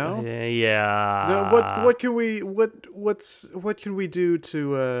No? Yeah. No, what can we do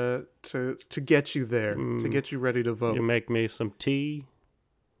to get you there, to get you ready to vote? You make me some tea.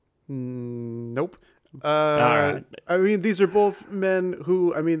 Nope. right. I mean, these are both men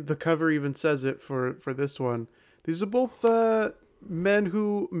who, I mean, the cover even says it for this one. These are both men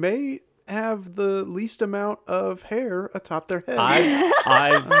who may have the least amount of hair atop their heads.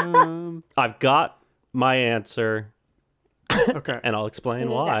 I've got my answer, Okay. and I'll explain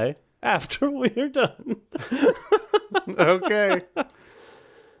why after we're done. Okay.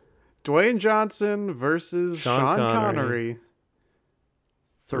 Dwayne Johnson versus Sean Connery.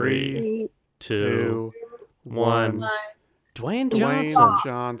 3, 2, 1. Dwayne Johnson. Dwayne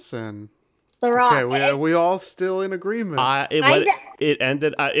Johnson. The Rock. Okay, we all still in agreement. It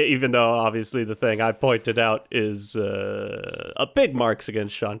ended, even though obviously the thing I pointed out is a big marks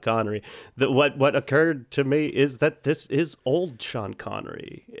against Sean Connery. That what occurred to me is that this is old Sean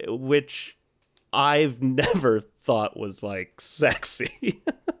Connery, which I've never thought was like sexy.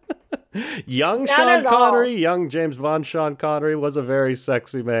 Young Not Sean at all. Connery, young James Bond Sean Connery was a very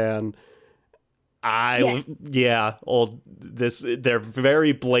sexy man. They're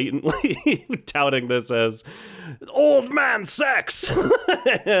very blatantly touting this as old man sex.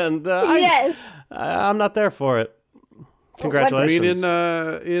 And Yes. I'm not there for it. I Congratulations.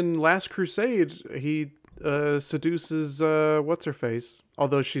 mean, in Last Crusade, he seduces what's her face,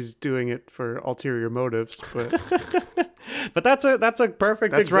 although she's doing it for ulterior motives. But But that's a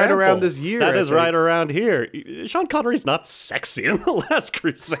perfect That's right example. around this year, That I is think. right around here. Sean Connery's not sexy in The Last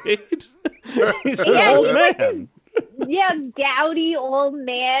Crusade. He's an Yeah, old he's like man. Yeah, dowdy old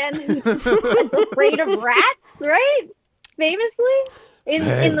man who's afraid of rats, right? Famously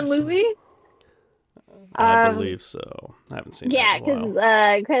in the movie. I believe so. I haven't seen Yeah, that in a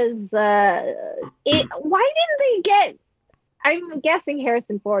while. why didn't they get? I'm guessing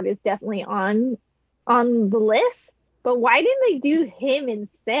Harrison Ford is definitely on the list, but why didn't they do him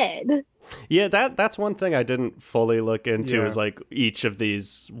instead? Yeah, that's one thing I didn't fully look into Yeah. is like each of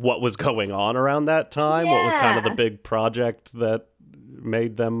these, what was going on around that time, what was kind of the Yeah. big project that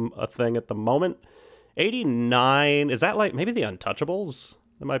made them a thing at the moment. 89, is that like maybe the Untouchables?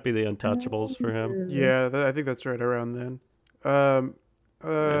 It might be the Untouchables for him. yeah, I think that's right around then.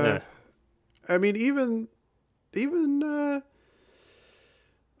 Yeah. I mean, even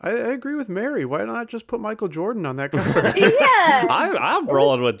I agree with Mary. Why not just put Michael Jordan on that cover? Yeah, I'm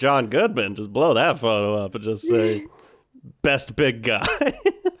rolling with John Goodman. Just blow that photo up and just say, best big guy. and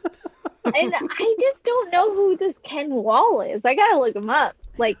I just don't know who this Ken Wall is. I gotta look him up.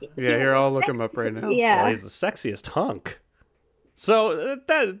 Like, Yeah, here, I'll look him up right now. yeah. Well, he's the sexiest hunk. So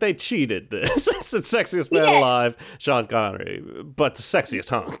that they cheated this. It's the sexiest man Yeah. alive, Sean Connery, but the sexiest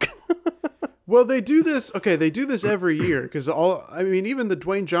hunk. Well, they do this. Okay, they do this every year because even the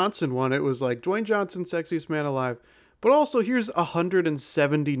Dwayne Johnson one, it was like Dwayne Johnson, sexiest man alive. But also, here's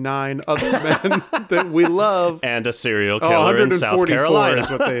 179 other men that we love. And a serial Oh, killer in South 144 Carolina.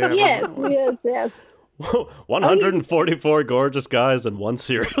 is what they have. Yes. 144 gorgeous guys and one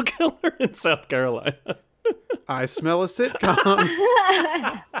serial killer in South Carolina. I smell a sitcom.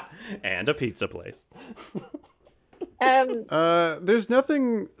 And a pizza place. There's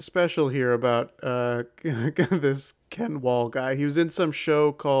nothing special here about this Ken Wall guy. He was in some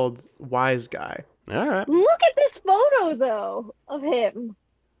show called Wise Guy. All right. Look at this photo though of him.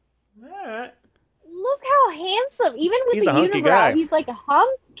 All right. Look how handsome. Even with He's the a hunky unibrow, guy. he's like a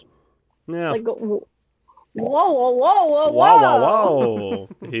hunk. Yeah. Like whoa, whoa, whoa. Whoa.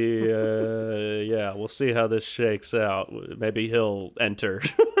 Yeah, we'll see how this shakes out. Maybe he'll enter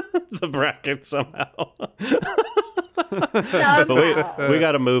the bracket somehow. But we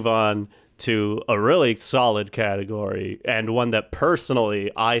got to move on to a really solid category and one that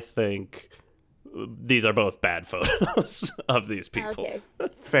personally I think these are both bad photos of these people. Okay.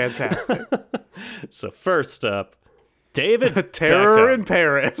 Fantastic. So first up, David Terror Beckham. in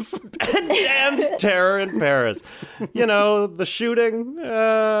Paris. Damned terror in Paris. You know, the shooting.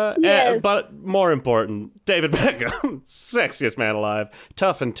 Yes. But more important, David Beckham, sexiest man alive,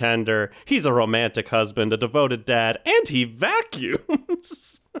 tough and tender. He's a romantic husband, a devoted dad, and he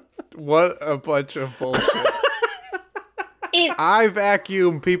vacuums. What a bunch of bullshit. I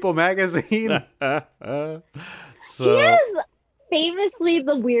Vacuum People magazine. So He has famously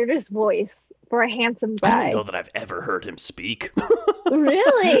the weirdest voice for a handsome I guy. don't know that I've ever heard him speak.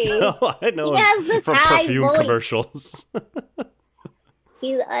 Really? No, I know He has him this from high perfume voice. commercials.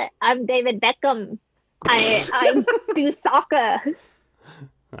 I'm David Beckham. I do soccer.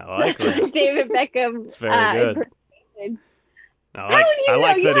 I like That's that. what David Beckham. It's very good. impersonated. I How like, do you I know?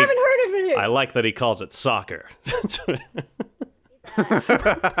 like You that haven't heard of it. I like that he calls it soccer.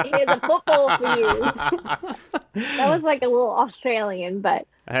 Here's a football for you. That was like a little Australian, but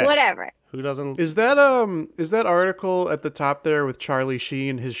Hey, whatever. who doesn't? Is that article at the top there with Charlie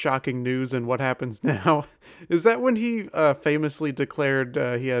Sheen, his shocking news and what happens now? Is that when he famously declared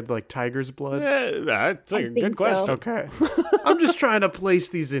he had like tiger's blood? That's a I good think question. so. Okay. I'm just trying to place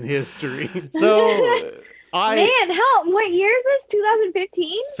these in history. So I Man, what year is this?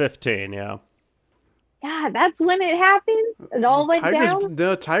 2015? 15, yeah. God, that's when it happened. It all went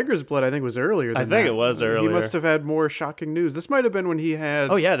down. Tiger's blood I think was earlier than I think that. it was He earlier. must have had more shocking news. This might have been when he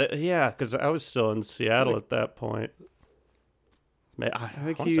had Oh yeah, because I was still in Seattle at that point. I I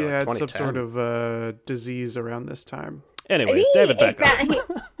think wanna he say, like, had some 2010. sort of disease around this time. Anyways, David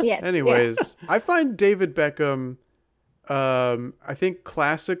Beckham. Yes. Anyways, I find David Beckham, I think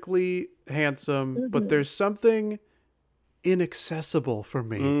classically handsome, but there's something inaccessible for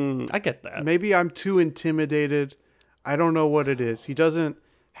me. I get that. Maybe I'm too intimidated. I don't know what it is. He doesn't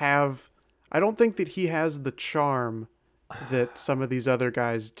have. I don't think that he has the charm that some of these other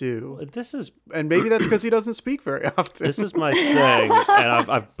guys do. This is And maybe that's because he doesn't speak very often. This is my thing, and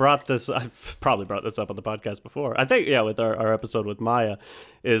I've probably brought this up on the podcast before. I think, yeah, with our episode with Maya,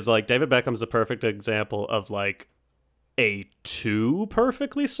 is like David Beckham's a perfect example of like a too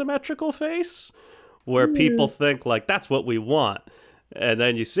perfectly symmetrical face, where people think like that's what we want, and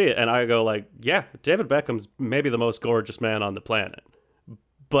then you see it, and I go like, yeah, David Beckham's maybe the most gorgeous man on the planet.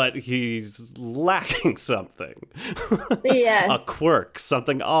 But he's lacking something. Yes. A quirk,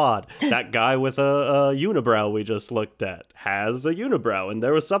 something odd. That guy with a unibrow we just looked at has a unibrow, and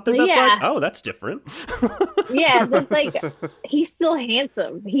there was something that's Yeah. like, oh, that's different. Yeah, it's like he's still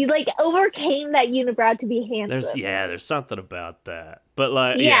handsome. He like overcame that unibrow to be handsome. There's something about that. But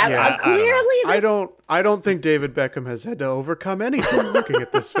like, Yeah, Yeah, I don't know. clearly I don't think David Beckham has had to overcome anything looking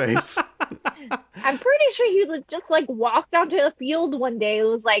at this face. I'm pretty sure he was just like walked onto a field one day and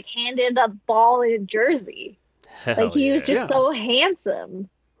was like handed a ball in a jersey. Hell Like he was yeah. just so handsome.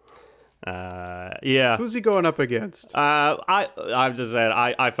 Yeah. Who's he going up against? I'm just saying,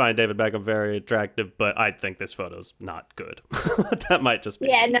 I find David Beckham very attractive, but I think this photo's not good. That might just be.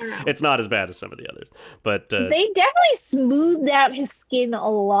 Yeah, me. no. It's not as bad as some of the others, but They definitely smoothed out his skin a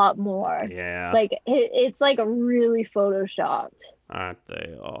lot more. yeah, Like it's like a really photoshopped. aren't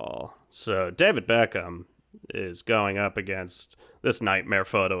they all? So David Beckham is going up against this nightmare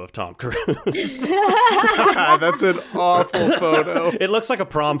photo of Tom Cruise. That's an awful photo. It looks like a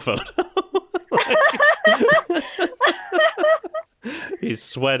prom photo. He's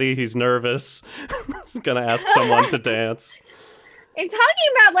sweaty. He's nervous. He's gonna ask someone to dance. And talking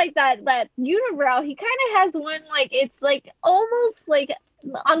about like that unibrow, he kind of has one like it's like almost like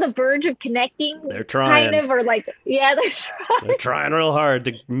on the verge of connecting. They're trying. Kind of, or like yeah, they're trying. They're trying real hard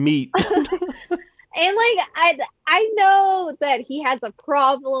to meet. And like I know that he has a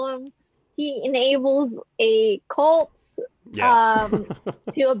problem. He enables a cult Yes.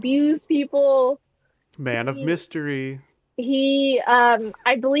 to abuse people. Man of mystery. He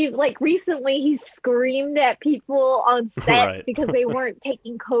I believe like recently he screamed at people on set Right. because they weren't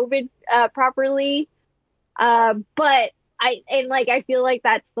taking COVID properly. But I feel like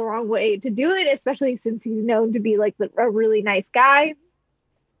that's the wrong way to do it, especially since he's known to be like a really nice guy.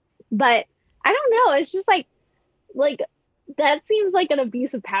 But I don't know, it's just like that seems like an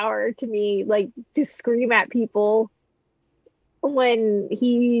abuse of power to me, like to scream at people when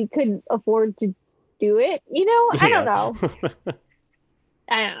he could afford to do it, you know? I don't know.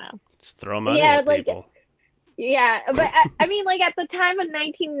 I don't know. Just throw money Yeah, at like- people. Yeah, but I mean, like at the time of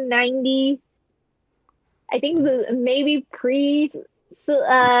 1990, I think maybe pre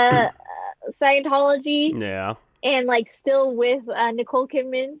Scientology, Yeah. and like still with Nicole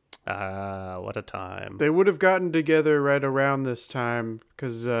Kidman. What a time. They would have gotten together right around this time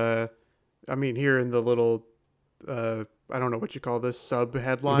because, I mean, here in the little, I don't know what you call this, sub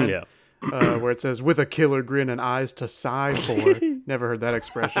headline. Yeah. where it says, with a killer grin and eyes to sigh for. Never heard that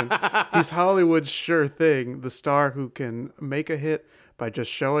expression. He's Hollywood's sure thing, the star who can make a hit by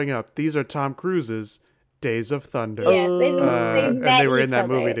just showing up. These are Tom Cruise's Days of Thunder. Yeah, And they were in that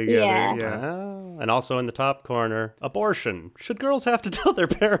movie together. Yeah. Yeah. And also in the top corner, abortion. Should girls have to tell their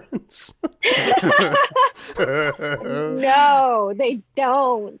parents? No, they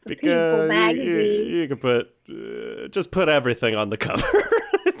don't. The People Because magazine. you could put, just put everything on the cover.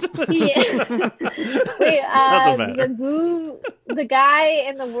 Yeah. Wait, Doesn't matter. the guy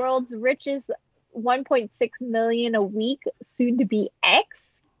in the world's richest 1.6 million a week, soon to be X.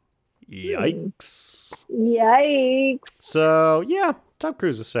 Yikes. Yikes. So, yeah, Tom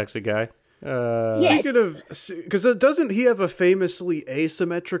Cruise is a sexy guy. Yeah. Speaking of, because doesn't he have a famously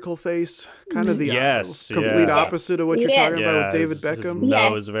asymmetrical face? Kind of the Yes, complete yeah. opposite of what you're Yeah. talking about with David His Beckham. Yeah.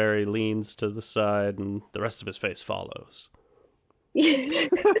 nose very leans to the side, and the rest of his face follows. He's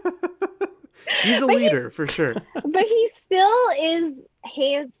a leader for sure. But he still is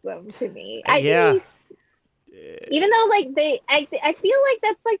handsome to me. I Yeah. think even though I feel like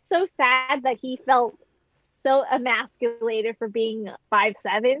that's like so sad that he felt so emasculated for being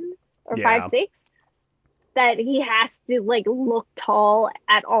 5'7" or Yeah. 5'6", that he has to like look tall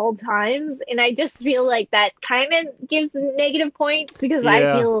at all times, and I just feel like that kind of gives negative points because I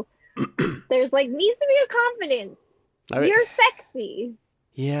Yeah. feel there's like needs to be a confidence. I mean, You're sexy.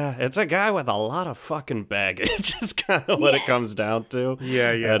 yeah, it's a guy with a lot of fucking baggage, is kind of what it Yeah. comes down to.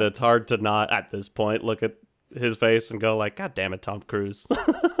 Yeah, yeah. And it's hard to not, at this point, look at his face and go like, God damn it, Tom Cruise.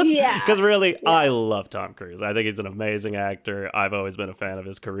 Yeah. Because really, I love Tom Cruise. I think he's an amazing actor. I've always been a fan of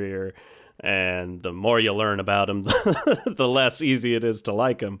his career. And the more you learn about him, the less easy it is to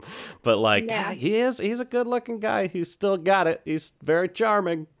like him. But like, Yeah. he's a good looking guy. He's still got it. He's very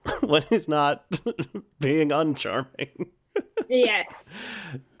charming when he's not being uncharming. Yes.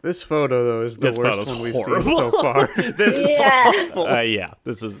 This photo though is the This worst photo's one we've horrible. seen so far. This, Yeah. yeah,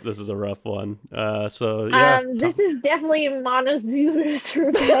 this is a rough one. So yeah, This is definitely Montezuma's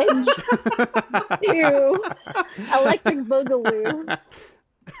revenge to Electric Boogaloo.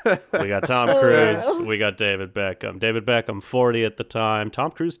 we got Tom Oh, Cruise, wow. we got David Beckham. David Beckham 40 at the time.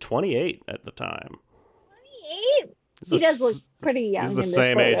 Tom Cruise 28 at the time. 28? He does look pretty young. He's in the this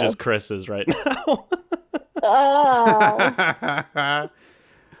same age photo. as Chris is right now. Oh,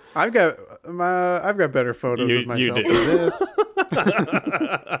 I've got better photos You- of myself you than do. this.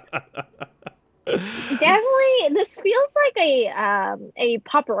 definitely. This feels like a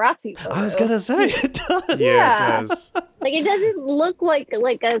paparazzi photo. I was gonna say it does. Yeah, it does. Like it doesn't look like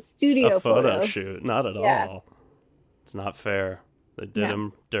a studio A photo shoot, not at Yeah. all. It's not fair. They did No.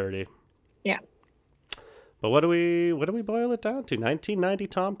 him dirty. Yeah. But what do we boil it down to? 1990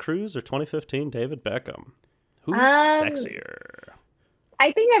 Tom Cruise or 2015 David Beckham? Who's sexier?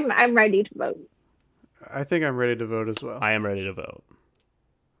 I think I'm ready to vote. I think I'm ready to vote as well. I am ready to vote.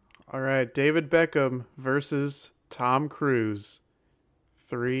 All right, David Beckham versus Tom Cruise.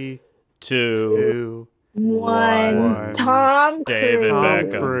 3, 2. 2, One. Tom David Cruise. Tom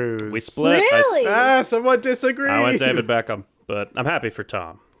Beckham. Cruise. We split. Really? Someone disagree. I went David Beckham, but I'm happy for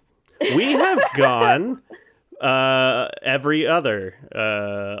Tom. We have gone every other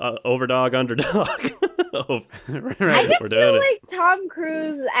overdog, underdog. I just We're feel doing it. like Tom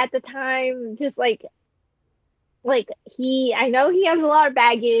Cruise at the time, just like I know he has a lot of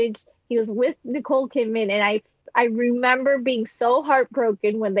baggage. He was with Nicole Kidman, and I remember being so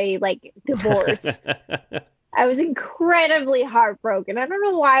heartbroken when they like divorced. I was incredibly heartbroken. I don't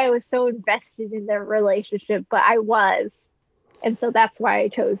know why I was so invested in their relationship, but I was. And so that's why I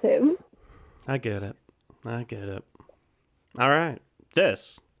chose him. I get it. All right.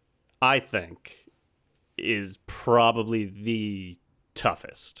 This, I think, is probably the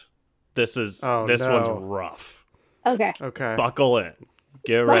toughest. This Oh, one's no. rough. Okay. Okay. Buckle in.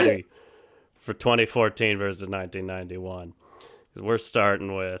 Get ready for 2014 versus 1991. 'Cause we're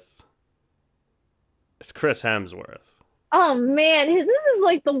starting with it's Chris Hemsworth. Oh man, this is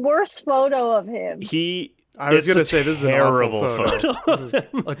like the worst photo of him. I was It's going a to say this is an terrible awful photo. photo This is of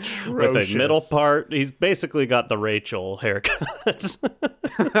him atrocious. with a middle part. He's basically got the Rachel haircut.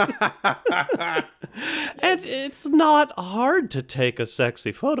 And it's not hard to take a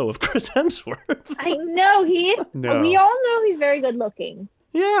sexy photo of Chris Hemsworth. I know No. we all know he's very good looking.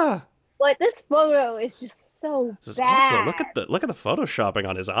 Yeah. But this photo is just so This is bad. also look at the photoshopping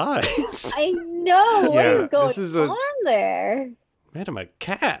on his eyes. I know what Yeah, is going this is on there. Made him a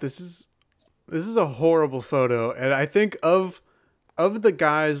cat. This is a horrible photo, and I think of the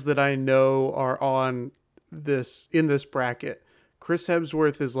guys that I know are on in this bracket, Chris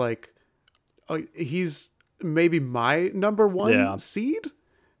Hemsworth is like he's maybe my number one Yeah. seed.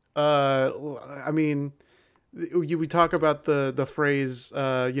 I mean, we talk about the phrase,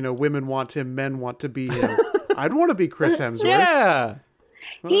 women want him, men want to be him. I'd want to be Chris Hemsworth. Yeah.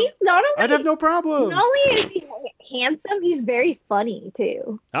 He's not only, I'd have no problems. not only is he handsome, he's very funny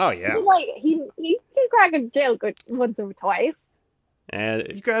too. Oh yeah. He can crack a joke once or twice. And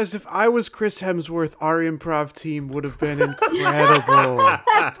You guys, if I was Chris Hemsworth, our improv team would have been incredible.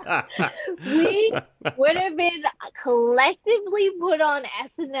 We would have been collectively put on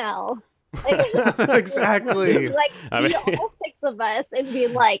SNL. Exactly. Like, I mean- all 6 of us and be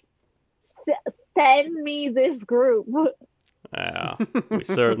like, send me this group. yeah, we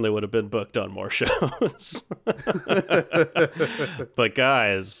certainly would have been booked on more shows. But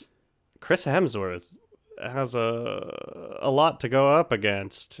guys, Chris Hemsworth has a lot to go up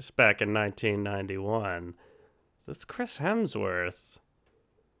against back in 1991. It's Chris Hemsworth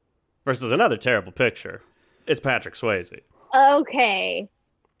versus another terrible picture. It's Patrick Swayze. Okay.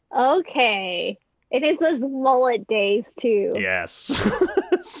 And it's those mullet days too. Yes.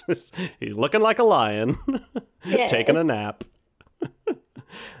 He's looking like a lion, Yes. taking a nap.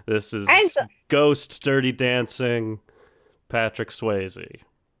 This is I'm so- Ghost Dirty Dancing Patrick Swayze.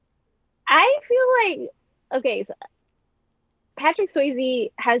 I feel like, okay, so Patrick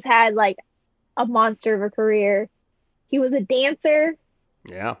Swayze has had like a monster of a career. He was a dancer,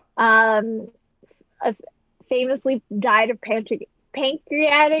 Yeah. famously died of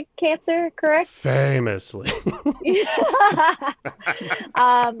pancreatic cancer, correct? Famously.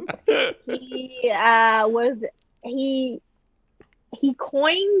 He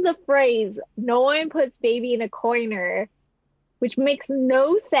coined the phrase "no one puts baby in a coiner," which makes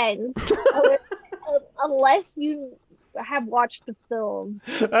no sense unless you have watched the film.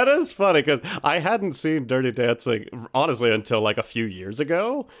 That is funny because I hadn't seen Dirty Dancing, honestly, until like a few years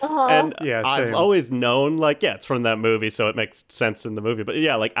ago. And Yeah, I've same. always known, like, yeah, it's from that movie, so it makes sense in the movie. But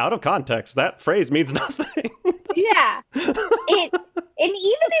yeah, like, out of context, that phrase means nothing. Yeah, and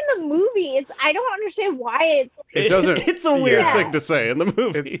even in the movie, I don't understand why it's. It doesn't. It's a weird Yeah. thing to say in the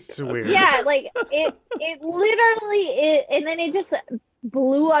movie. It's weird. Yeah, like it literally and then it just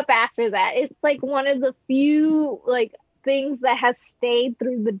blew up after that. It's like one of the few like things that has stayed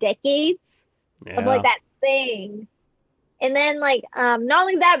through the decades of like that thing. And then like not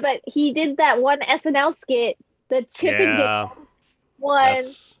only that, but he did that one SNL skit, the Chip and Dale one,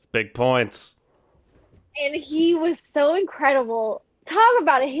 That's big points. and he was so incredible. Talk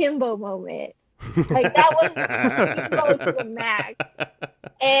about a himbo moment. Like that was himbo to the max.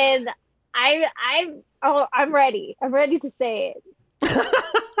 And I'm ready. I'm ready to say it.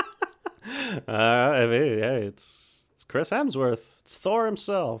 I mean, yeah, it's Chris Hemsworth. It's Thor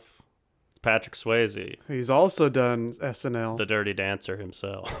himself. It's Patrick Swayze, He's also done SNL. the Dirty Dancer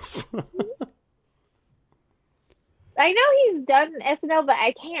himself. I know he's done SNL, but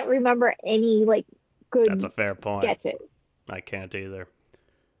I can't remember any like good That's a fair point. sketches. I can't either.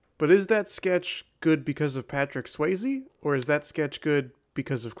 But is that sketch good because of Patrick Swayze, or is that sketch good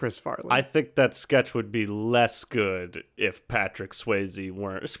because of Chris Farley? I think that sketch would be less good if Patrick Swayze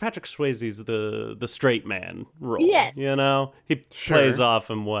weren't. Patrick Swayze's the straight man role. Yes. You know? He Sure. plays off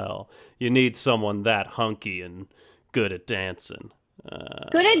him well. You need someone that hunky and good at dancing.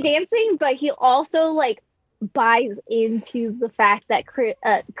 Good at dancing, but he also like buys into the fact that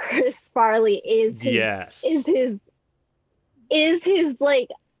Chris Farley is his, Yes. is his like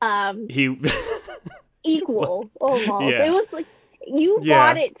He equal almost. Yeah. It was like you Yeah.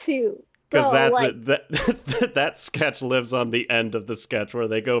 bought it too. because So, that's like, it. That sketch lives on the end of the sketch where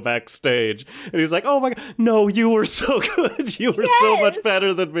they go backstage, and he's like, "Oh my god, no, you were so good. You were so Yes. much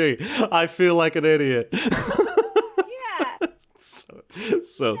better than me. I feel like an idiot." yeah. so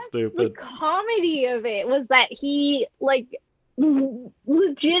The stupid. comedy of it was that he like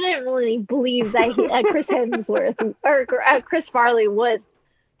legitimately believed that Chris Hemsworth or Chris Farley was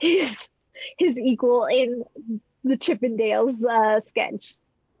his equal in the Chippendales sketch.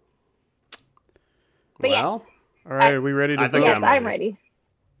 But Well, All right, are we ready to I think vote? yes, I'm ready.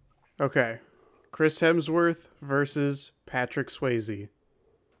 Okay. Chris Hemsworth versus Patrick Swayze.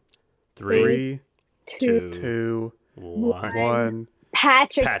 three, 2, two, 2, one. 1.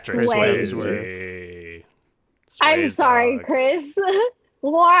 Patrick, Patrick Swayze. Swayze. I'm Swayze sorry, dog. Chris.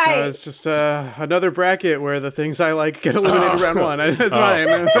 Why? It's just another bracket where the things I like get eliminated round 1. It's fine.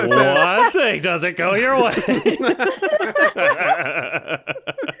 One thing doesn't go your way.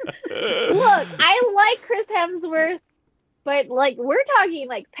 Look, I like Chris Hemsworth, but like we're talking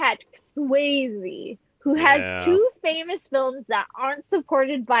like Patrick Swayze, who has Yeah. 2 famous films that aren't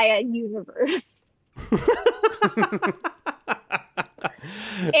supported by a universe.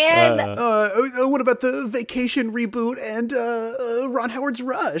 And what about the Vacation reboot and Ron Howard's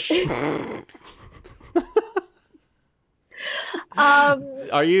Rush?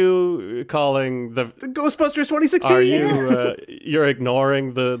 Are you calling the Ghostbusters 2016? Are you you're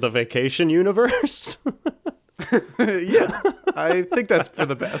ignoring the Vacation universe? Yeah, I think that's for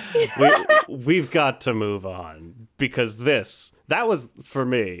the best. We've got to move on because that was for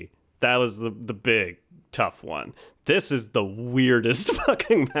me. That was the big tough one. This is the weirdest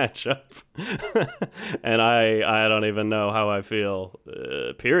fucking matchup, and I don't even know how I feel.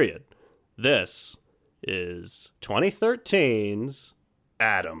 Period. This is 2013's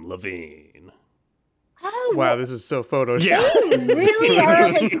Adam Levine. oh, Wow, this is so Photoshop. they really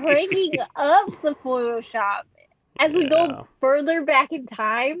are like cranking up the Photoshop as we go further back in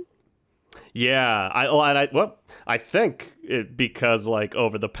time. Yeah, I think it because like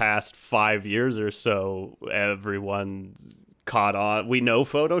over the past 5 years or so, everyone caught on. We know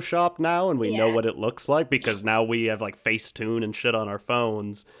Photoshop now, and we know what it looks like because now we have like Facetune and shit on our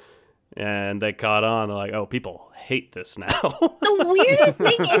phones, and they caught on. They're like, oh, people hate this now. The weirdest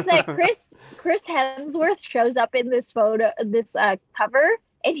thing is that Chris Hemsworth shows up in this cover,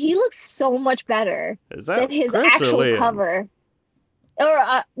 and he looks so much better than his Chris actual cover.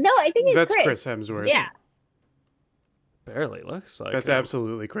 Or no, I think it's That's Chris Hemsworth. Yeah. Barely looks like That's him.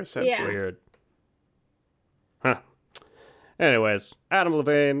 absolutely Chris Hemsworth. Yeah. Weird. Huh. Anyways, Adam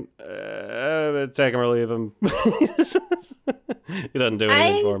Levine, take him or leave him. He doesn't do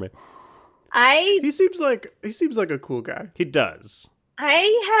anything for me. He seems like a cool guy. He does.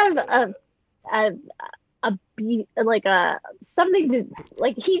 I have something to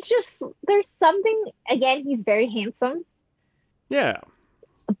like. He's just there's something again. He's very handsome. Yeah.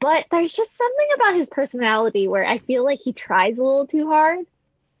 But there's just something about his personality where I feel like he tries a little too hard.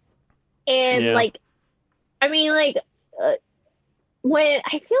 And when I feel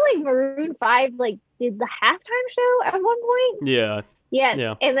like Maroon 5 like did the halftime show at one point. Yeah. Yes.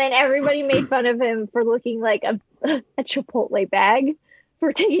 Yeah. And then everybody made fun of him for looking like a Chipotle bag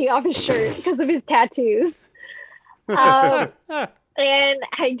for taking off his shirt because of his tattoos. And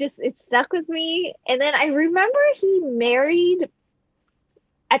it stuck with me. And then I remember he married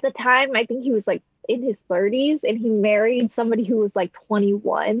at the time, I think he was like in his 30s, and he married somebody who was like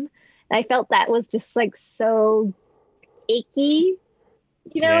 21. And I felt that was just like so icky.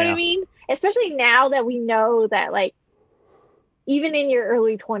 You know what I mean? Especially now that we know that like even in your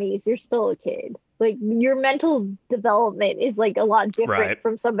early 20s, you're still a kid. Like your mental development is like a lot different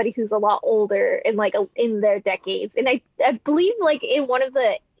from somebody who's a lot older and like in their decades. And I believe like in one of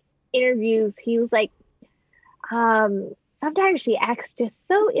the interviews, he was like, sometimes she acts just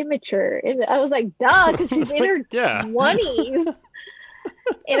so immature. And I was like, duh, because she's in her 20s.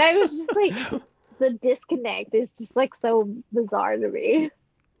 And I was just like, the disconnect is just like so bizarre to me.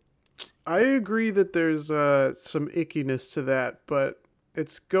 I agree that there's some ickiness to that, but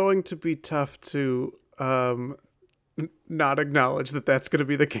it's going to be tough to not acknowledge that that's going to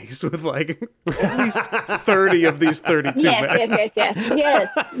be the case with like at least 30 of these 32 men. Yes,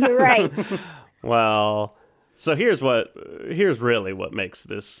 you're right. Well, so here's really what makes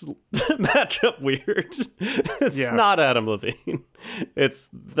this matchup weird. It's not Adam Levine. It's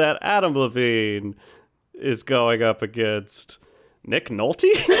that Adam Levine is going up against Nick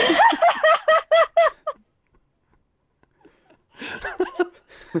Nolte.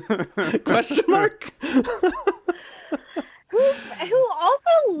 Question mark? Who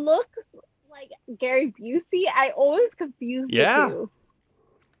also looks like Gary Busey. I always confuse the two.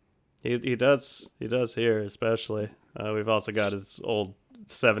 He does here, especially. We've also got his old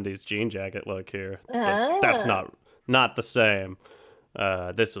 70s jean jacket look here. But that's not the same.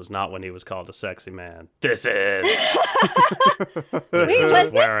 This was not when he was called a sexy man. This is.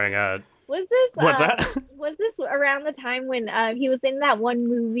 Wait, wearing a. Was this? What's that? Was this around the time when he was in that one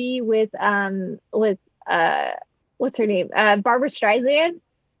movie with what's her name? Barbara Streisand.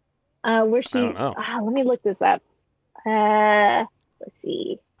 Where she? I don't know. Let me look this up. Let's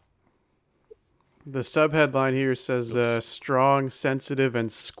see. The subheadline here says, strong, sensitive,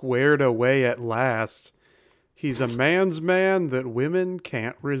 and squared away at last. He's a man's man that women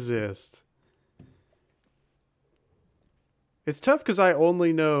can't resist. It's tough because I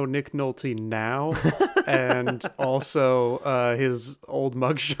only know Nick Nolte now and also his old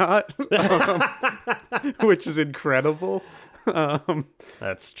mugshot, which is incredible.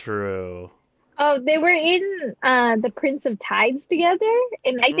 That's true. Oh, they were in The Prince of Tides together,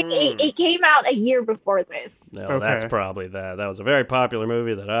 and I think it came out a year before this. No, that's probably that. That was a very popular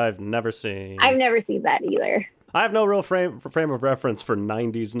movie that I've never seen. I've never seen that either. I have no real frame of reference for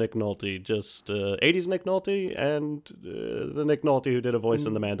 90s Nick Nolte, just 80s Nick Nolte and the Nick Nolte who did a voice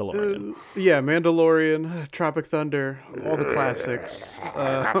in The Mandalorian. Yeah, Mandalorian, Tropic Thunder, all the classics.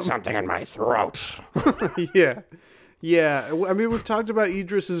 Got something in my throat. Yeah. Yeah, I mean, we've talked about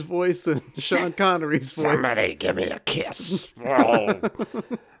Idris's voice and Sean Connery's voice. Somebody give me a kiss. Oh,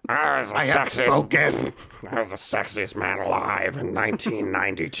 I was the sexiest man alive in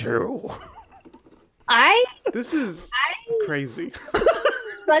 1992. This is crazy.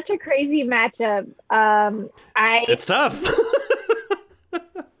 Such a crazy matchup. It's tough.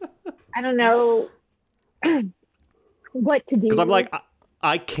 I don't know what to do. Because I'm like,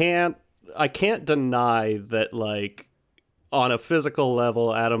 I can't deny that, like, on a physical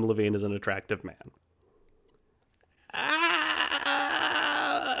level, Adam Levine is an attractive man.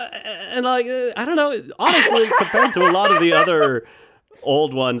 And, like, I don't know, honestly, compared to a lot of the other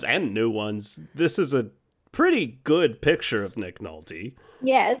old ones and new ones, this is a pretty good picture of Nick Nolte.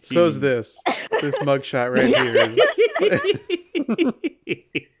 Yes. So's this mugshot right here is...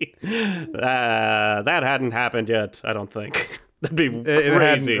 That hadn't happened yet, I don't think. That'd be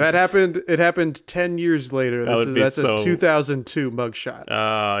crazy. It happened 10 years later. That's so... a 2002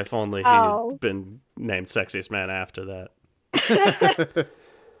 mugshot. If only he'd been named sexiest man after that.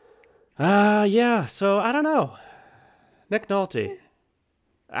 Yeah, so I don't know. Nick Nolte.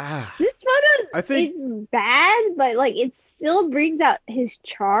 This photo I think is bad, but like it still brings out his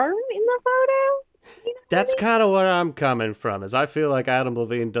charm in the photo. You know that's kind of where I'm coming from, is I feel like Adam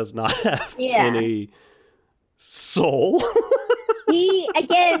Levine does not have any soul. He,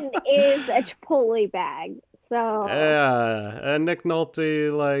 again, is a Chipotle bag, so... Yeah, and Nick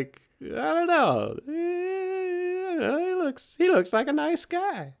Nolte, like, I don't know. He looks like a nice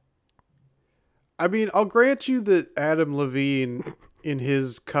guy. I mean, I'll grant you that Adam Levine in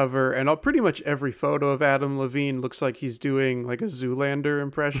his cover, and pretty much every photo of Adam Levine looks like he's doing like a Zoolander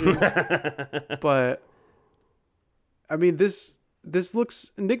impression. But I mean, this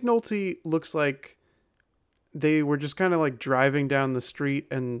looks, Nick Nolte looks like they were just kind of like driving down the street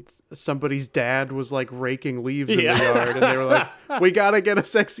and somebody's dad was like raking leaves in the yard, and they were like, we gotta get a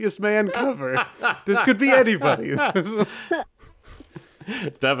sexiest man cover. This could be anybody.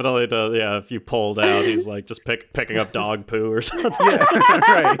 Definitely does. Yeah, if you pulled out, he's like just picking up dog poo or something. Yeah,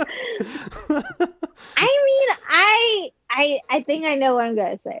 right. I mean, I think I know what I'm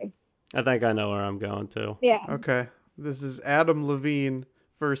gonna say. I think I know where I'm going to. Yeah. Okay. This is Adam Levine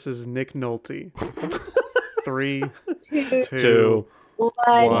versus Nick Nolte. 3, 2,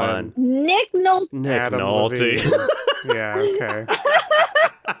 1. Nick Nolte. Nick Adam Nolte. Levine. Yeah, okay.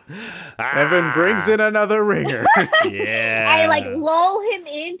 Evan brings in another ringer. Yeah. I like lull him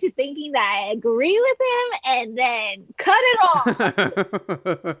into thinking that I agree with him and then cut it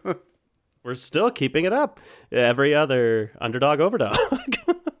off. We're still keeping it up. Every other underdog overdog.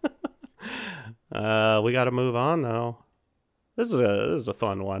 We got to move on though. This is a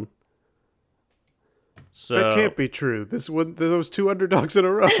fun one. So That can't be true. Those two underdogs in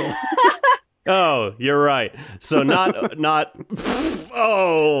a row. Oh, you're right. So not I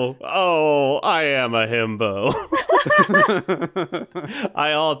am a himbo.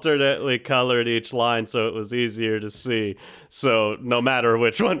 I alternately colored each line so it was easier to see. So no matter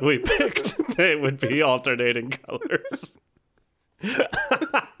which one we picked, they would be alternating colors.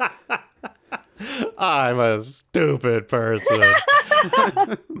 I'm a stupid person.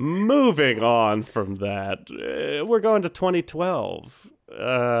 Moving on from that, we're going to 2012.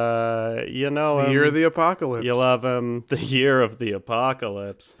 The year of the apocalypse. You love him. The year of the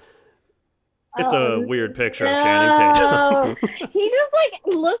apocalypse. It's a weird picture of Channing Tatum. He just like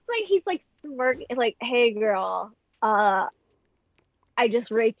looks like he's like smirking, like, "Hey, girl, I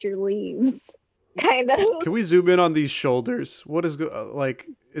just raked your leaves." Kind of. Can we zoom in on these shoulders? What is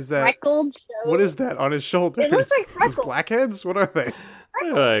is that freckled? What is that on his shoulders? It looks like Those freckles. blackheads? What are they?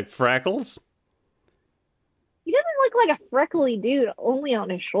 Like freckles. He doesn't look like a freckly dude only on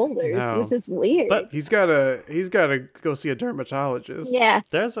his shoulders, No. which is weird. But He's gotta go see a dermatologist. yeah,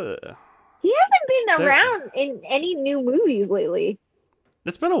 there's he hasn't been around in any new movies lately.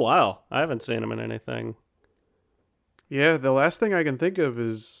 it's been a while. I haven't seen him in anything. Yeah, the last thing I can think of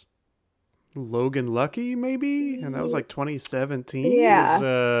is Logan Lucky, maybe? And that was like 2017.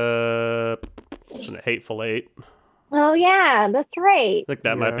 Yeah. It's a Hateful Eight. Oh yeah, that's right. I think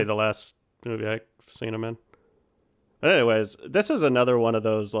that might Yeah. be the last movie I've seen him in. But anyways, this is another one of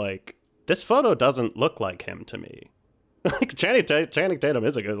those, like, this photo doesn't look like him to me. Like, Channing Tatum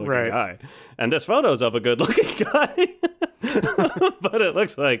is a good-looking guy. And this photo's of a good-looking guy. But it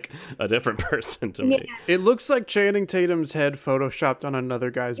looks like a different person to me. It looks like Channing Tatum's head photoshopped on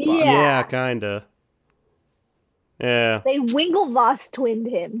another guy's body. Yeah. Yeah, kinda. Yeah. They Winklevoss twinned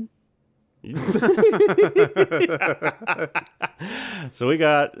him. So we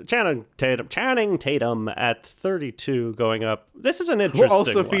got Channing Tatum at 32 going up. This is an interesting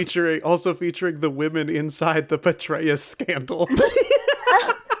also one. featuring the women inside the Petraeus scandal.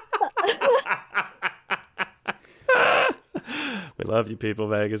 We love you, People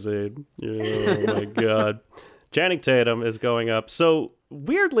Magazine. Oh my God. Channing Tatum is going up. So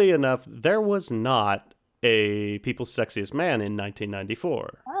weirdly enough, there was not a People's Sexiest Man in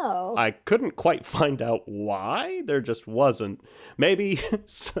 1994. Oh. I couldn't quite find out why. There just wasn't. Maybe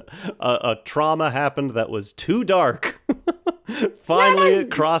a trauma happened that was too dark. Finally,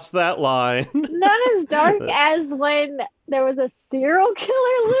 it crossed that line. Not as dark as when there was a serial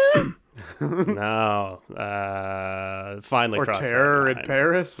killer loose. No. Finally Or crossed Terror that in line.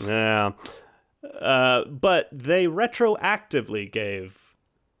 Paris. Yeah. But they retroactively gave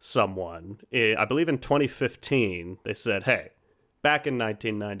someone, I believe in 2015, they said, hey, back in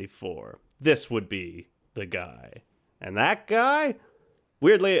 1994, this would be the guy. And that guy,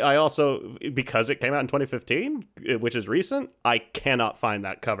 weirdly, I also, because it came out in 2015, which is recent, I cannot find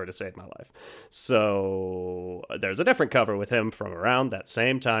that cover to save my life. So there's a different cover with him from around that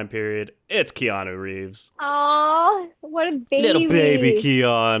same time period. It's Keanu Reeves. Aw, what a baby. Little baby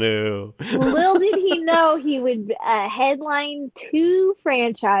Keanu. Little did he know he would headline 2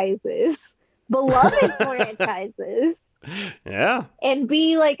 franchises, beloved franchises, Yeah. and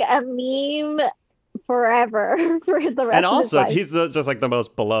be like a meme forever for the rest And of his also, life. he's just like the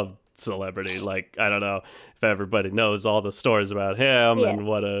most beloved celebrity. Like, I don't know if everybody knows all the stories about him Yeah. and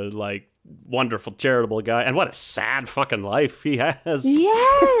what a like wonderful charitable guy and what a sad fucking life he has.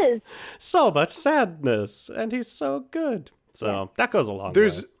 Yes. So much sadness, and he's so good. So that goes a long way.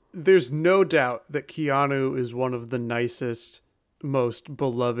 There's no doubt that Keanu is one of the nicest, most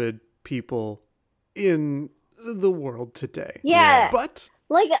beloved people in the world today. Yeah. But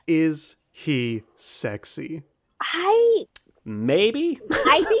Like, is he sexy? I Maybe.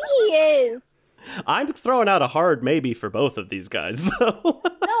 think he is. I'm throwing out a hard maybe for both of these guys, though.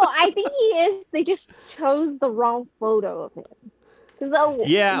 No, I think he is. They just chose the wrong photo of him.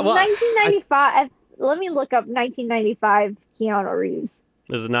 Yeah, well, 1995. Let me look up 1995 Keanu Reeves.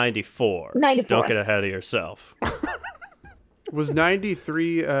 This is 94. 94. Don't get ahead of yourself. Was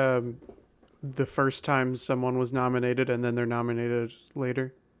 93 the first time someone was nominated and then they're nominated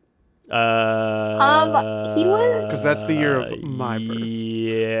later? He was. Because that's the year of my birth.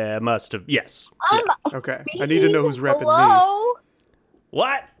 Yeah, must have. Yes. Yeah. Okay, I need to know who's repping me. Hello?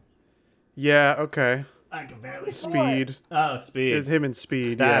 What? Yeah, okay. I can barely. Speed. Oh, Speed. It's him and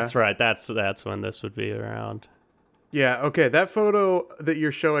Speed. That's yeah. right. That's when this would be around. Yeah, okay. That photo that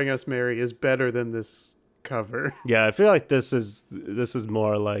you're showing us, Mary, is better than this cover. Yeah, I feel like this is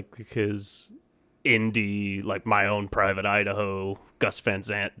more like his indie, like My Own Private Idaho, Gus Van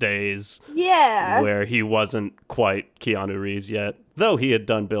Sant days, Yeah. where he wasn't quite Keanu Reeves yet, though he had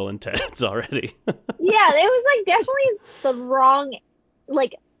done Bill and Ted's already. Yeah, it was like definitely the wrong.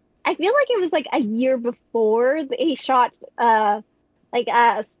 Like, I feel like it was like a year before he shot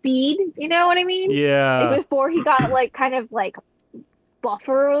Speed. You know what I mean? Yeah. Like, before he got like kind of like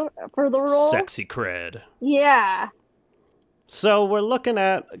buffer for the role. Sexy cred. Yeah. So we're looking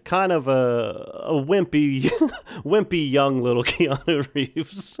at kind of a wimpy, wimpy young little Keanu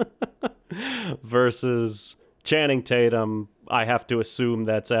Reeves versus Channing Tatum. I have to assume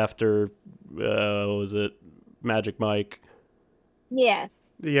that's after, what was it, Magic Mike? Yes.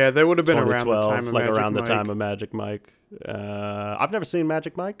 Yeah, they would have been around the 2012, time of like Magic around Mike. the time of Magic Mike. I've never seen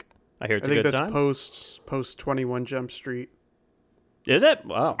Magic Mike. I hear it's I a think good that's time. post 21 Jump Street. Is it?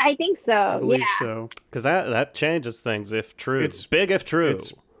 Wow. I think so. I believe yeah. so. Because that changes things if true. It's- big if true.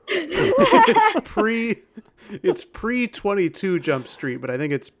 It's pre 22 Jump Street, but I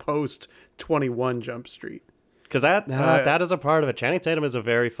think it's post 21 Jump Street. Because that is a part of it. Channing Tatum is a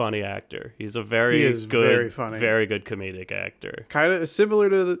very funny actor. He's a He is good, very funny. very good comedic actor. Kind of similar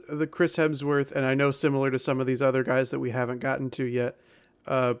to the Chris Hemsworth, and I know similar to some of these other guys that we haven't gotten to yet,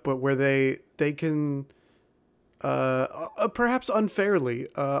 but where they can perhaps unfairly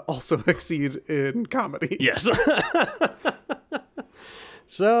also exceed in comedy. Yes.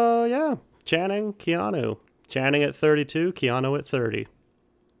 So yeah, Channing, Keanu. Channing at 32, Keanu at 30.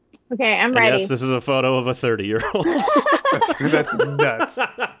 Okay, I'm And ready. yes, this is a photo of a 30-year-old. That's nuts.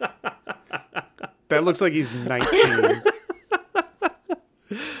 That looks like he's 19.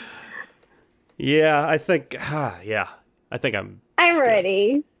 Yeah, I think. I think I'm. I'm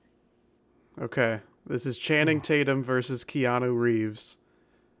ready. Okay, this is Channing Tatum versus Keanu Reeves.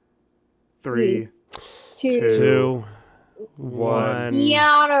 3, Two, 2, One.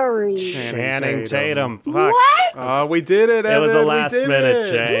 Keanu Reeves. Channing Tatum. Fuck. What? Oh, we did it, Evan. It was a we last did minute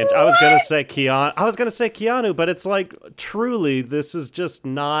it. change. I was gonna say Keanu, but it's like truly this is just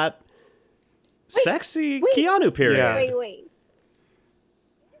not sexy wait. Keanu period. Yeah. Wait.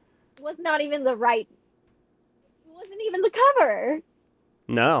 It was not even the right. It wasn't even the cover.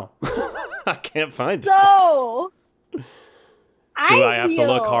 No. I can't find it. So Do I have to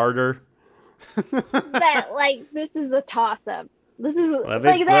look feel harder? that like this is a toss up. This is Let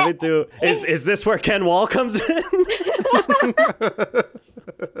me do. Is this where Ken Wall comes in?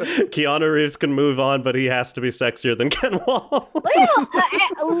 Keanu Reeves can move on, but he has to be sexier than Ken Wall.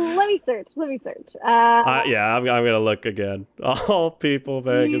 Let me search. Yeah, I'm gonna look again. All People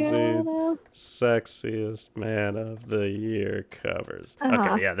magazine's sexiest man of the year covers.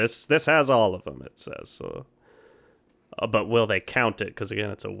 Okay, yeah, this has all of them. It says so. But will they count it? Because again,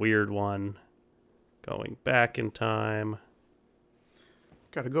 it's a weird one. Going back in time.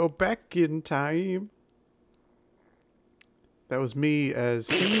 Gotta go back in time. That was me as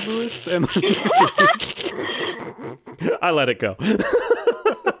Huey Lewis and I let it go.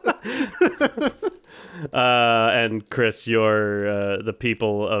 And Chris, your the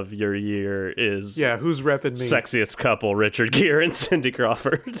people of your year is who's repping me? Sexiest couple, Richard Gere and Cindy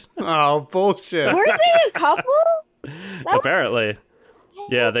Crawford. Oh, bullshit. Were they a couple? Apparently.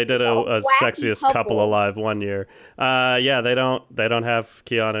 Yeah, they did a sexiest couple alive one year. Yeah, they don't have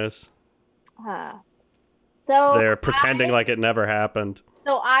Keanu's. So they're pretending like it never happened.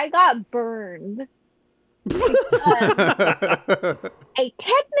 So I got burned. A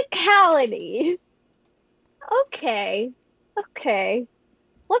technicality. Okay.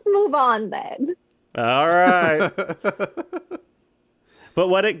 Let's move on then. All right. But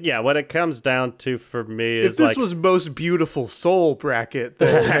what it comes down to for me is if this was most beautiful soul bracket,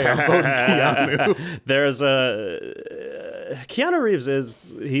 then hey, I'm voting Keanu. There's Keanu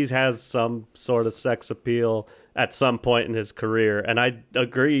Reeves he has some sort of sex appeal at some point in his career, and I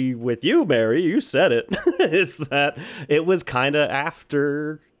agree with you, Mary. You said it. Is that it was kind of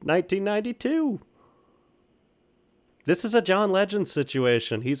after 1992. This is a John Legend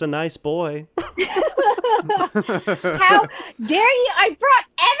situation. He's a nice boy. How dare you? I brought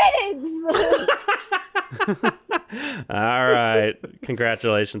evidence. All right.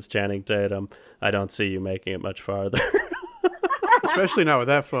 Congratulations, Channing Tatum. I don't see you making it much farther. Especially not with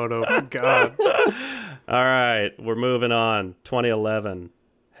that photo. Oh, God. All right. We're moving on. 2011.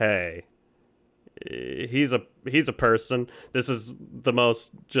 Hey. He's a person. This is the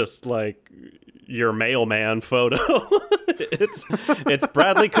most just like your mailman photo. It's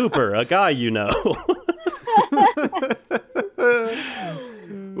Bradley Cooper, a guy you know.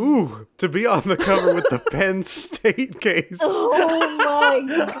 Ooh, to be on the cover with the Penn State case. Oh my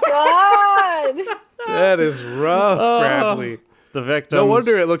God. That is rough, Bradley. The victim. No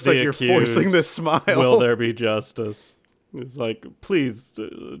wonder it looks like you're forcing this smile. Will there be justice? It's like, please,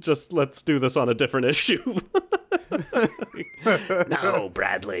 just let's do this on a different issue. No,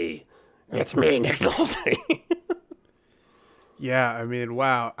 Bradley. It's me, Nick Nolte. Yeah, I mean,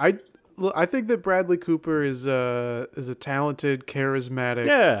 wow. I think that Bradley Cooper is a talented,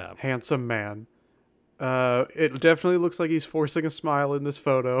 charismatic, handsome man. It definitely looks like he's forcing a smile in this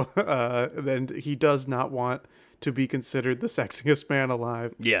photo. And he does not want to be considered the sexiest man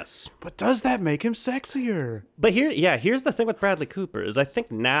alive. Yes. But does that make him sexier? But here's the thing with Bradley Cooper is I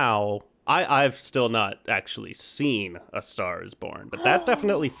think now I've still not actually seen A Star Is Born, but that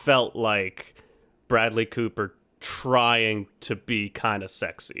definitely felt like Bradley Cooper trying to be kind of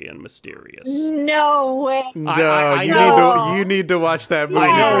sexy and mysterious. No way. No, you need to watch that movie.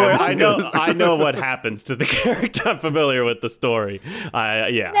 I know what happens to the character. I'm familiar with the story.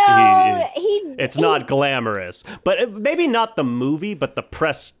 It's not glamorous, but maybe not the movie, but the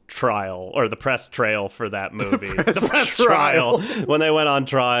press trial or the press trail for that movie. The press trial when they went on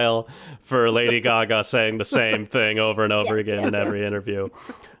trial for Lady Gaga saying the same thing over and over again in every interview.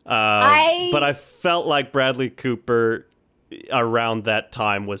 But I felt like Bradley Cooper around that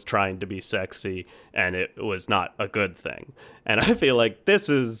time was trying to be sexy, and it was not a good thing. And I feel like this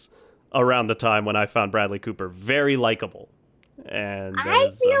is around the time when I found Bradley Cooper very likable. And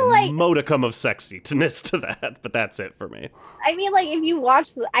there's a modicum of sexiness to that, but that's it for me. I mean, like, if you watch,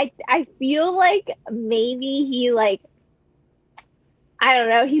 I feel like maybe he, like, I don't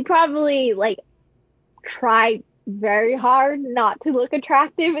know, he probably, like, tried very hard not to look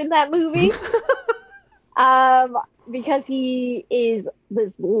attractive in that movie. Because he is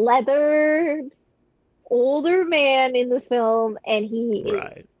this leathered older man in the film, and he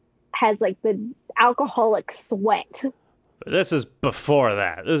has, like, the alcoholic sweat. But this is before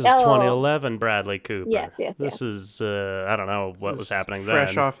that. This is Oh. 2011 Bradley Cooper. Yes. This is, I don't know what was happening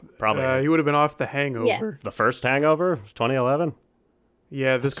fresh then. off. Probably He would have been off The Hangover. the first Hangover, 2011.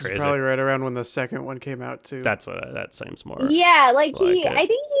 Yeah, this is crazy. probably right around when the second one came out too. That seems more. Yeah, like like he, it. I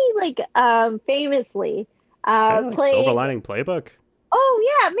think he famously Yeah, like played. Silver Lining Playbook.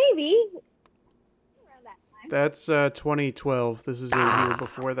 Oh yeah, maybe. Around that time. That's 2012. This is a year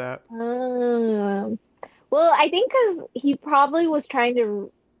before that. Well, I think because he probably was trying to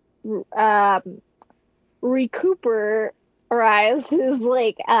recuperize his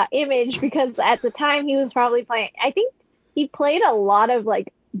like image, because at the time he was probably playing. I think he played a lot of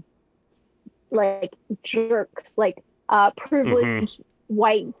like jerks, like privileged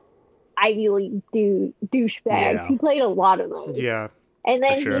white Ivy League douchebags. Yeah. He played a lot of those. Yeah. And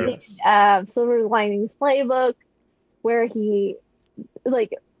then For sure. he did Silver Linings Playbook, where he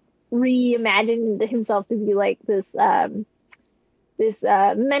like reimagined himself to be like this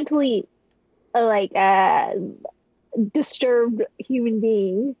mentally disturbed human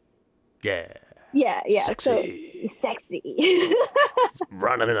being. Yeah. Yeah. Sexy. So sexy.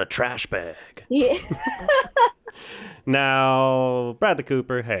 Running in a trash bag. Yeah. Now, Bradley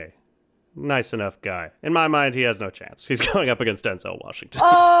Cooper, hey, nice enough guy. In my mind, he has no chance. He's going up against Denzel Washington.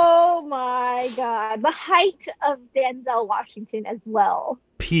 Oh my God. The height of Denzel Washington as well.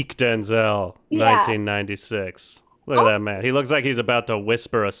 Peak Denzel, Yeah. 1996. Look at that man. He looks like he's about to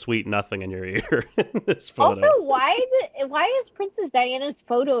whisper a sweet nothing in your ear in this photo. Also, why is Princess Diana's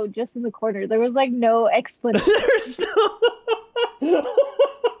photo just in the corner? There was like no explanation.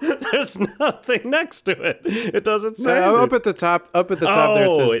 There's nothing next to it. It doesn't say. No, anything. up at the top there it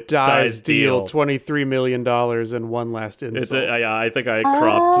Oh, says it Dies dies deal, deal. $23 million and one last insult. I think I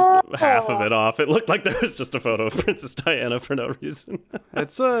cropped half of it off. It looked like there was just a photo of Princess Diana for no reason.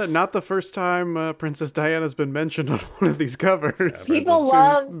 It's not the first time Princess Diana's been mentioned on one of these covers. People She's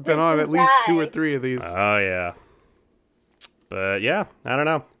love been on Princess at least Di. 2 or 3 of these. Oh, yeah. But yeah, I don't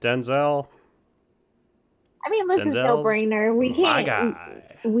know. Denzel, I mean, this is no Denzel's brainer. We my can't. guy.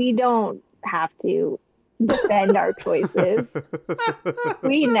 We don't have to defend our choices.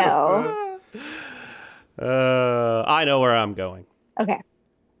 We know. I know where I'm going. Okay.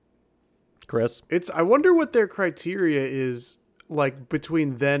 Chris? I wonder what their criteria is like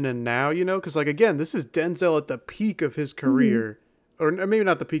between then and now, because like again, this is Denzel at the peak of his career, or maybe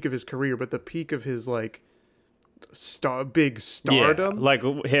not the peak of his career, but the peak of his like big stardom. Yeah, like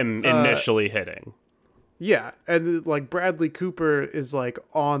him initially hitting. Yeah, and like Bradley Cooper is like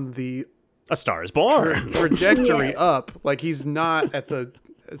on the A Star is Born. trajectory Yes. up. Like he's not at the.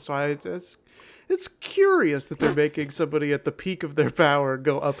 So it's curious that they're making somebody at the peak of their power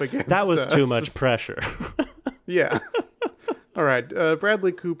go up against. That was too us. much pressure. Yeah. All right,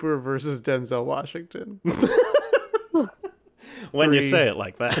 Bradley Cooper versus Denzel Washington. When you 3, say it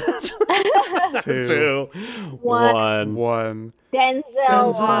like that. 2, 2, One. 1. 1. Denzel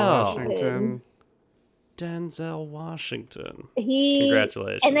Washington. Washington. Denzel Washington. Congratulations.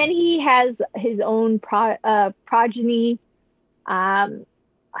 Congratulations. And then he has his own progeny.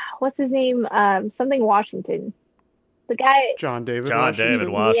 What's his name? Something Washington. The guy. John David David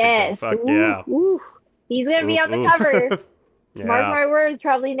Washington. Washington. Yes. Fuck Ooh, yeah. ooh. He's gonna be Oof, on the oof. cover. Mark Yeah. my words,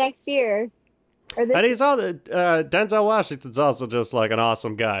 probably next year. Or this And he's all Denzel Washington's also just like an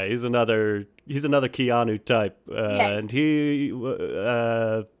awesome guy. He's another Keanu type, Yeah. and he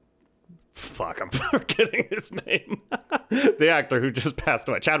fuck, I'm forgetting his name. The actor who just passed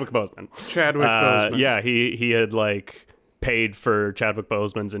away, Chadwick Boseman. Chadwick Boseman. Yeah, he had like paid for Chadwick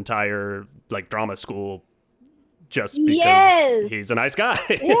Boseman's entire like drama school just because Yes. he's a nice guy.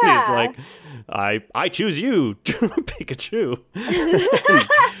 Yeah. He's like, I choose you, Pikachu.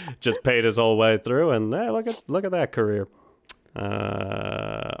 Just paid his whole way through, and hey, look at that career.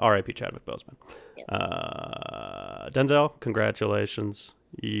 R.I.P. Chadwick Boseman. Denzel, congratulations,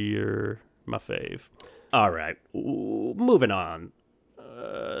 you're my fave. All right, moving on.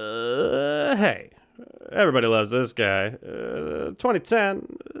 Hey, everybody loves this guy.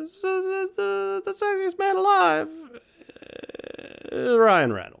 2010, the sexiest man alive,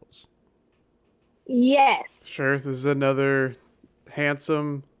 Ryan Reynolds. Yes. Sure, this is another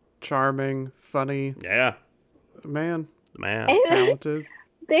handsome, charming, funny Yeah, man. man. Talented.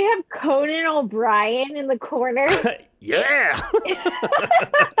 They have Conan O'Brien in the corner. Yeah.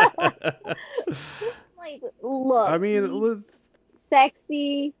 Like, look. I mean,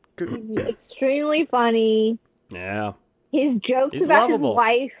 sexy. He's extremely funny. Yeah. His jokes He's about lovable. his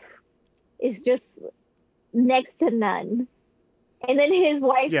wife is just next to none. And then his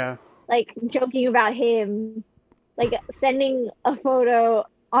wife, yeah. like, joking about him, like, sending a photo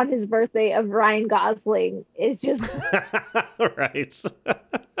on his birthday of Ryan Gosling is just Right. so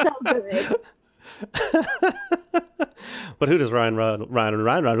good. But who does Ryan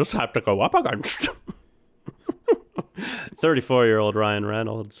Reynolds have to go up against? 34-year-old Ryan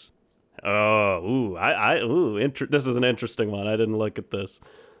Reynolds. This is an interesting one. I didn't look at this.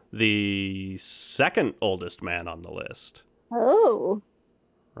 The second oldest man on the list. Oh.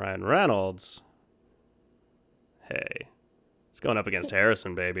 Ryan Reynolds. Hey. He's going up against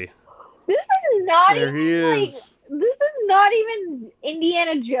Harrison, baby. This is not There even he like is. this is not even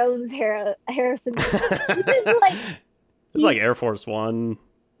Indiana Jones Harrison. This is like It's like Air Force One.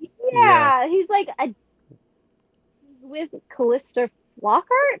 yeah, he's like he's with Callista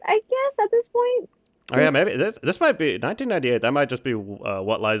Flockhart, I guess, at this point. Oh yeah, maybe this might be 1998. That might just be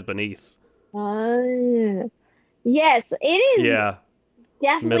What Lies Beneath. Yes, it is. Yeah,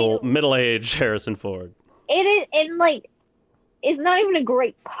 Definitely middle-aged Harrison Ford. It is, and like it's not even a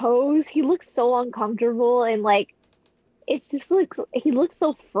great pose. He looks so uncomfortable, and like it's just looks he looks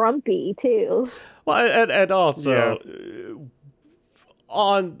so frumpy too. Well, and also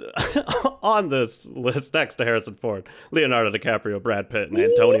on this list next to Harrison Ford, Leonardo DiCaprio, Brad Pitt, and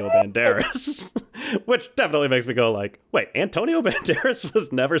Antonio Banderas, which definitely makes me go like, wait, Antonio Banderas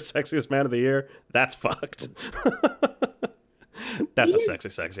was never Sexiest Man of the Year? That's fucked. That's a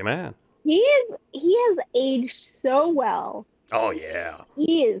sexy man. He has aged so well. Oh yeah.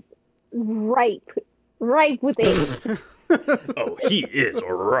 He is ripe with age. Oh, he is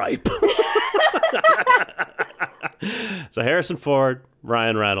ripe. So Harrison Ford,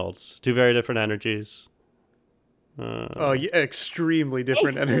 Ryan Reynolds, two very different energies. Oh, yeah, extremely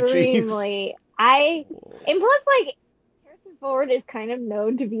different energies. Extremely. And plus, like, Harrison Ford is kind of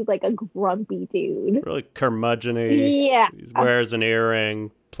known to be like a grumpy dude. Really curmudgeon-y. Yeah. He wears an earring,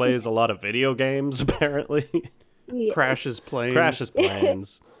 plays a lot of video games, apparently. Yeah. Crashes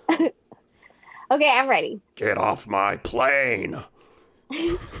planes. Okay, I'm ready. Get off my plane.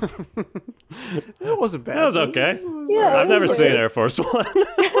 That wasn't bad. That was okay. Yeah, I've never it was seen okay. Air Force One.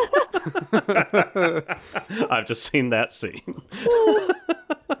 I've just seen that scene.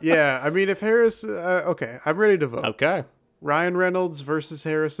 Yeah, I mean, if Harris... okay, I'm ready to vote. Okay. Ryan Reynolds versus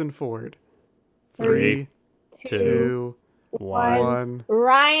Harrison Ford. Three, 2, two, 1. Ryan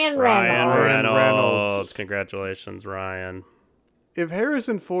Ryan Reynolds. Reynolds. Reynolds. Congratulations, Ryan. If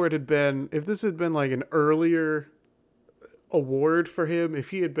Harrison Ford had been... If this had been like an earlier award for him, if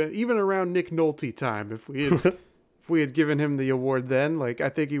he had been... Even around Nick Nolte time, if we had given him the award then, like, I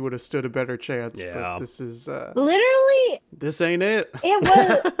think he would have stood a better chance. Yeah. But this is... Literally, this ain't it. it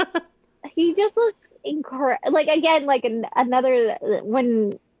was. He just looks incredible. Like again, like another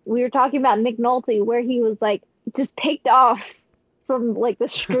when we were talking about Nick Nolte, where he was like just picked off from like the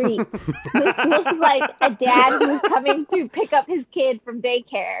street. This looks like a dad who's coming to pick up his kid from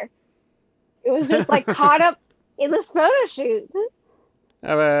daycare. It was just like caught up in this photo shoot.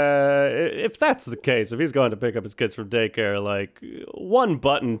 If that's the case, if he's going to pick up his kids from daycare, like, one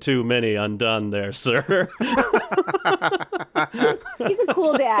button too many undone there, sir. He's a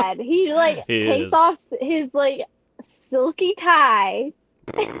cool dad. He like He takes is. off his like silky tie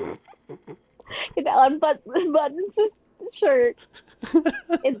and unbuttons his shirt.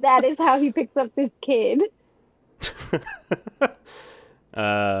 And that is how he picks up his kid.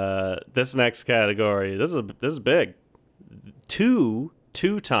 This next category, this is big.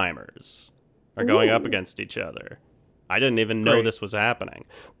 Two-timers are going up against each other. I didn't even know Great. this was happening.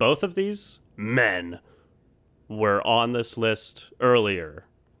 Both of these men were on this list earlier,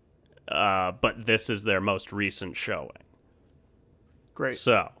 but this is their most recent showing. Great.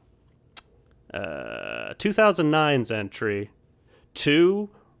 So, 2009's entry, two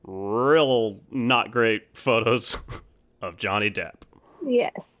real not great photos of Johnny Depp.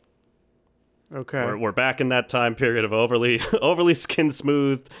 Yes. Okay. We're back in that time period of overly skin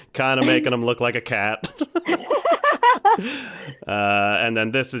smooth, kind of making him look like a cat. And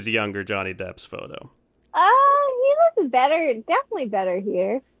then this is younger Johnny Depp's photo, He looks better. Definitely better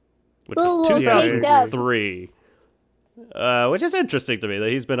here. which A was little caked 2003. Which is interesting to me that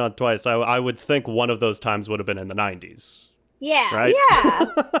he's been on twice. I would think one of those times would have been in the 90s. Yeah. Right? Yeah.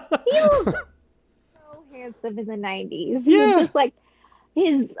 He looked so handsome in the 90s. He Yeah. was just like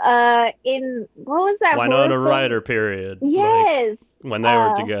his in what was that? Winona horror film? Ryder period. like, Yes. when they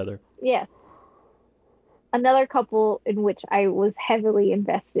were together. Yes. Another couple in which I was heavily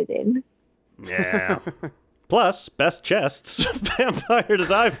invested in. Yeah. Plus, best chests, Vampire to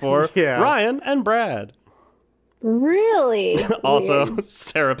Die For, Yeah. Ryan and Brad. Really? Also, weird.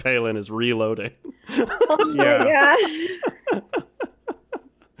 Sarah Palin is reloading. Oh Yeah. my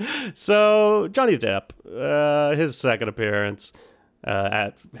gosh. So, Johnny Depp, his second appearance.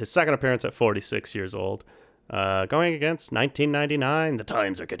 at his second appearance at 46 years old, going against 1999. The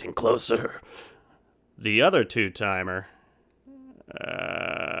times are getting closer. The other two-timer,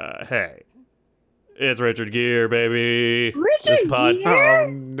 hey, it's Richard Gere, baby. Richard Gere? Oh,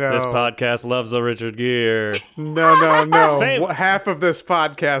 no. This podcast loves a Richard Gere. No. Half of this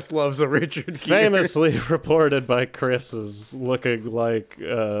podcast loves a Richard Gere. Famously reported by Chris as looking like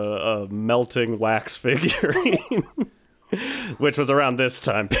a melting wax figurine, which was around this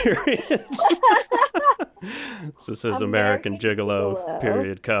time period. This is his American Gigolo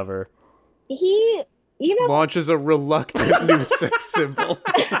period cover. He, launches a reluctant new sex symbol.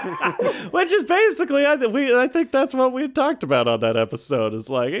 Which is basically, I think that's what we talked about on that episode. Is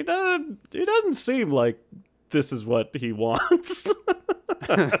like he doesn't seem like this is what he wants.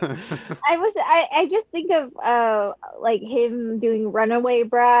 I just think of like him doing Runaway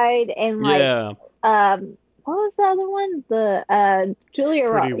Bride and like what was the other one? The Julia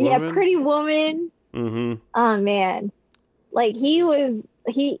Pretty Woman? Yeah, Pretty Woman. Mm-hmm. Oh man, like even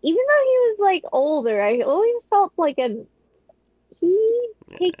though he was like older, I always felt like he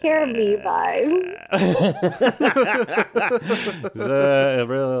take care of me vibe. The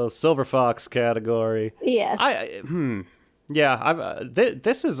real Silver Fox category. Yes.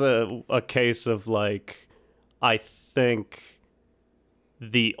 This is a case of like, I think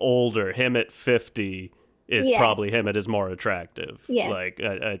the older him at 50 is probably him at his more attractive. Yes. Like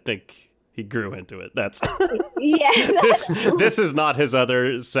I think he grew into it. That's this is not his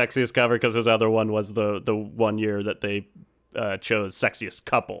other sexiest cover, because his other one was the 1 year that they chose sexiest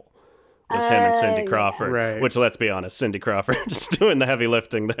couple. Was him and Cindy Crawford. Right. Which, let's be honest, Cindy Crawford is doing the heavy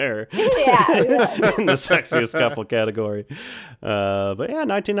lifting there. Yeah. In the sexiest couple category. But yeah,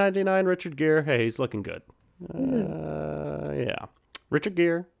 1999 Richard Gere. Hey, he's looking good. Yeah. Richard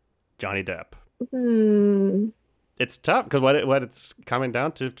Gere, Johnny Depp. It's tough because what it's coming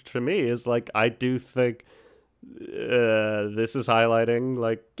down to me is like, I do think this is highlighting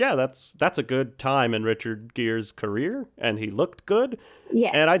like, yeah, that's a good time in Richard Gere's career, and he looked good.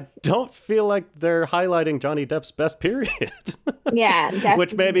 Yeah. And I don't feel like they're highlighting Johnny Depp's best period. Yeah, definitely.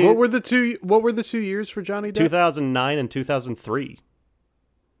 Which maybe What were the 2 years for Johnny Depp? 2009 and 2003.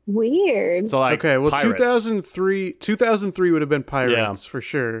 Weird. So like, Okay, well, Pirates. 2003 would have been Pirates for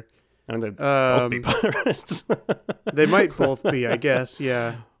sure. I mean, they'd both be pirates. They might both be, I guess.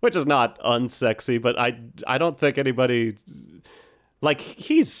 Yeah. Which is not unsexy, but I don't think anybody, like,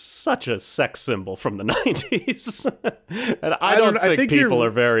 he's such a sex symbol from the 90s. And I don't think people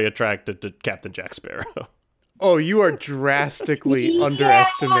are very attracted to Captain Jack Sparrow. Oh, you are drastically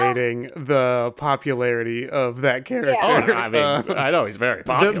underestimating the popularity of that character. Oh, I mean, I know he's very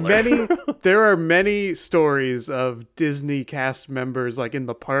popular. There are many stories of Disney cast members, like in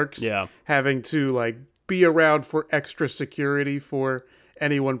the parks, having to like be around for extra security for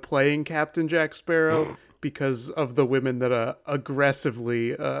anyone playing Captain Jack Sparrow because of the women that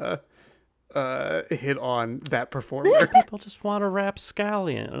aggressively hit on that performer. People just want a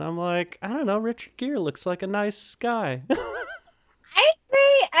rapscallion, and I'm like, I don't know. Richard Gere looks like a nice guy. I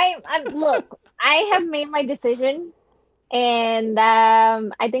agree. Look, I have made my decision, and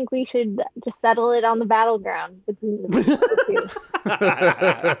I think we should just settle it on the battleground between the two.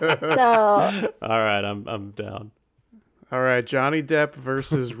 So, all right, I'm down. All right, Johnny Depp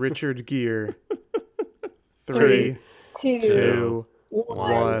versus Richard Gere. 3, 2,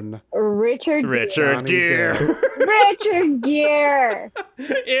 1. Richard Gere. Richard Gere.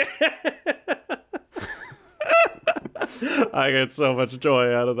 I get so much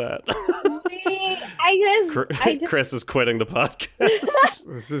joy out of that. I just Chris is quitting the podcast.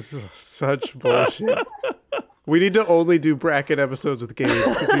 This is such bullshit. We need to only do bracket episodes with Gabe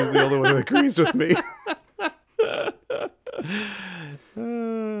because he's the only one who agrees with me.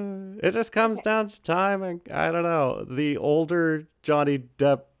 It just comes down to timing. I don't know. The older Johnny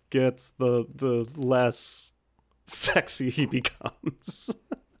Depp gets, the less sexy he becomes.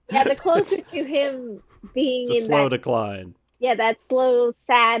 Yeah, the closer to him being It's a in slow that decline. Yeah, that slow,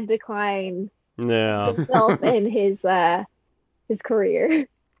 sad decline. Yeah. Himself and his career.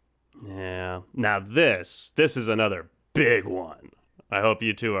 Yeah. Now this is another big one. I hope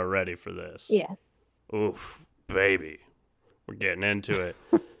you two are ready for this. Yes. Oof, baby. We're getting into it.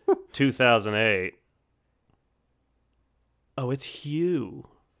 2008. Oh, it's Hugh.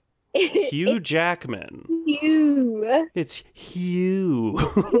 Hugh Jackman. Hugh. It's Hugh.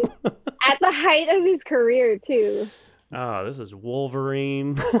 At the height of his career, too. Oh, this is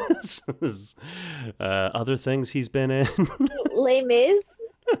Wolverine. This is other things he's been in. Les Mis.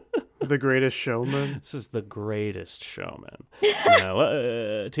 The Greatest Showman. This is The Greatest Showman.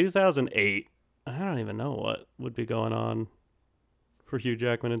 Now, 2008. I don't even know what would be going on. for Hugh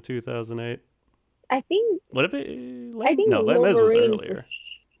Jackman in 2008? I think. Would it be? I think no, Les Mis was Wolverine earlier.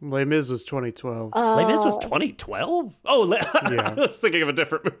 Les Mis was 2012. Les Mis was 2012? Oh, Yeah. I was thinking of a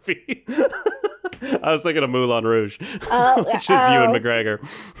different movie. I was thinking of Moulin Rouge, Oh, which is Ewan McGregor.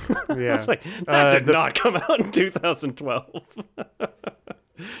 I Yeah. was like, that did not come out in 2012.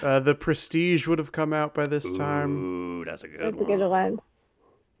 The Prestige would have come out by this time. Ooh, that's a good That's a one. good one.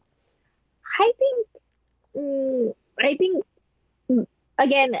 I think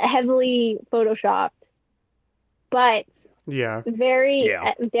again heavily photoshopped, but Yeah. very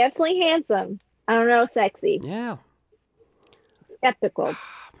Yeah. definitely handsome. I don't know, sexy, Yeah. skeptical.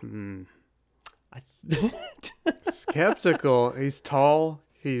 Hmm. Skeptical. He's tall.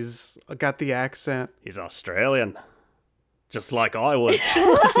 He's got the accent. He's Australian. Just like I was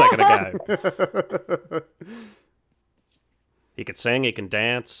a second ago. He can sing, he can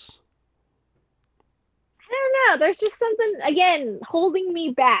dance. I don't know. There's just something again holding me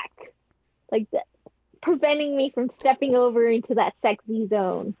back, like that, preventing me from stepping over into that sexy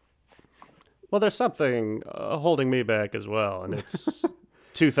zone. Well, there's something holding me back as well, and it's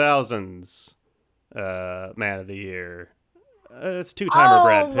 2000's Man of the Year. It's two-timer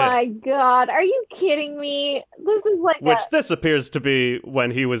Brad Pitt. Oh my god, are you kidding me? This is like Which this appears to be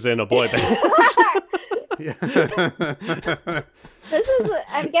when he was in a boy band. Yeah. This is,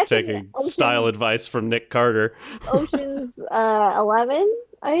 I'm guessing, Taking style advice from Nick Carter. Ocean's 11,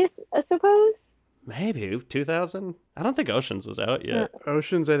 I suppose. Maybe 2000? I don't think Oceans was out yet.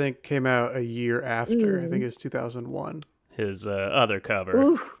 Oceans, I think, came out a year after. I think it was 2001. His other cover.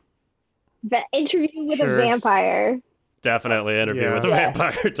 Oof. Interview with Sure. a Vampire. Definitely Interview Yeah. with a Yeah.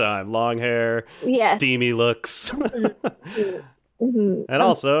 Vampire time. Long hair, Yes. steamy looks. Mhm. And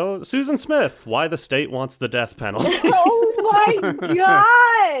also, Susan Smith, Why the State Wants the Death Penalty. Oh my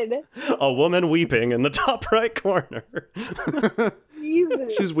god! A woman weeping in the top right corner.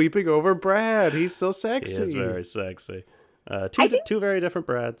 Jesus. She's weeping over Brad. He's so He sexy. is very sexy. I think- Two very different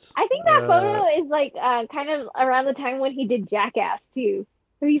Brads. I think that photo is like kind of around the time when he did Jackass too.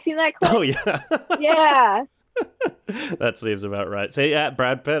 Have you seen that clip? Oh, yeah. Yeah. That seems about right. So, yeah,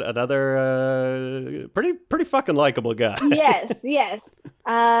 Brad Pitt, another pretty fucking likable guy. Yes.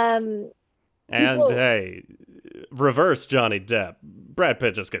 And, People- hey, reverse Johnny Depp. Brad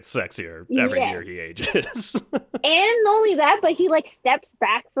Pitt just gets sexier every Yes. year he ages. And not only that, but he like steps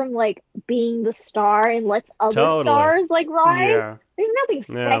back from like being the star and lets other Totally. stars like rise. Yeah. There's nothing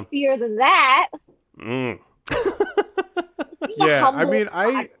Yeah. sexier than that. Mm. He's a Yeah, I humble mean,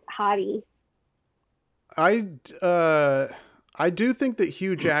 hottie. I do think that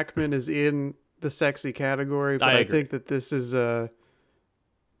Hugh Jackman is in the sexy category, but I I agree. think that this is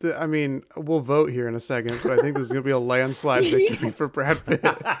I mean, we'll vote here in a second, but I think this is going to be a landslide victory for Brad Pitt.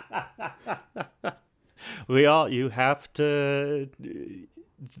 You have to.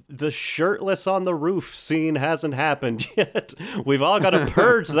 The shirtless on the roof scene hasn't happened yet. We've all got to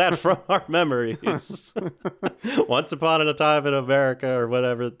purge that from our memories. Once upon a time in America or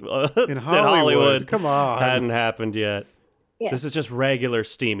whatever. In Hollywood. Come on. Hadn't happened yet. Yeah. This is just regular,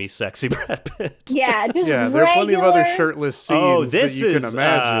 steamy, sexy Brad Pitt. Yeah, just Yeah, there are plenty of other regular- shirtless scenes Oh, this that you is can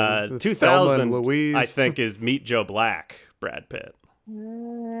imagine. With Thelma 2000. and Louise. I think is Meet Joe Black, Brad Pitt.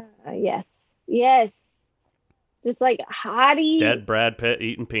 Yes. Just like hottie. Dead Brad Pitt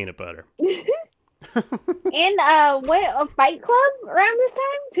eating peanut butter. And what a Fight Club around this time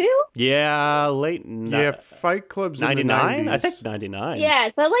too? Yeah, late Yeah, Fight Club's in the 99. 90s. I think 99. Yeah,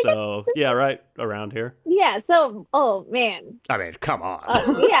 so like So yeah, right around here. oh man. I mean, come on.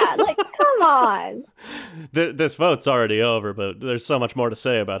 Yeah, like come on. This vote's already over, but there's so much more to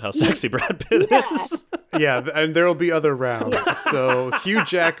say about how sexy Brad Pitt Yeah. is. Yeah, and there will be other rounds. So Hugh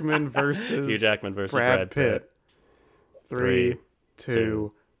Jackman versus Hugh Jackman versus Brad Pitt. 3, 2,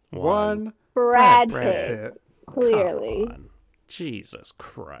 two, 1. Brad Brad Pitt, Pitt. clearly. Come on. Jesus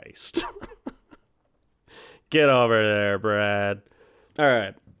Christ. Get over there, Brad. All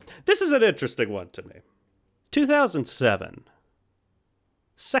right. This is an interesting one to me. 2007.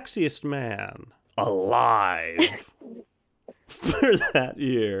 Sexiest man alive for that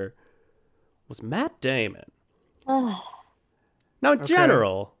year was Matt Damon. Ugh. Now, in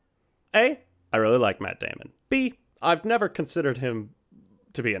general, A, I really like Matt Damon. B, I've never considered him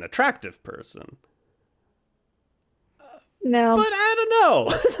to be an attractive person. No. But I don't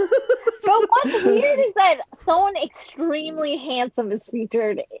know. But what's weird is that someone extremely handsome is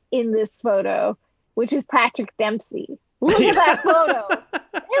featured in this photo, which is Patrick Dempsey. Look at that photo.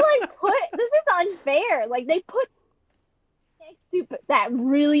 They like put this is unfair. Like they put next to that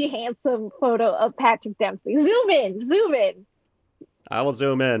really handsome photo of Patrick Dempsey. Zoom in. I will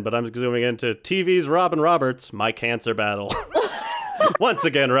zoom in, but I'm zooming into TV's Robin Roberts, My Cancer Battle. Once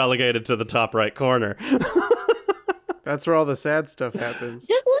again relegated to the top right corner. That's where all the sad stuff happens.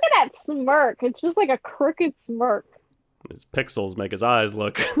 Just look at that smirk. It's just like a crooked smirk. His pixels make his eyes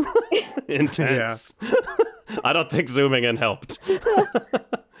look intense. I don't think zooming in helped.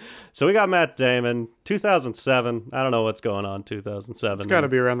 So we got Matt Damon, 2007. I don't know what's going on 2007. It's got to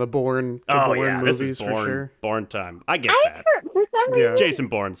be around the Bourne movies this is Bourne, for sure. Bourne time. I get that. For some reason, Jason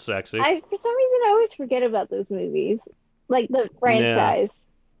Bourne's sexy. for some reason, I always forget about those movies, like the franchise.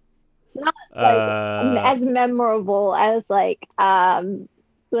 It's not like as memorable as like John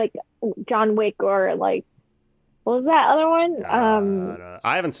Wick or like what was that other one?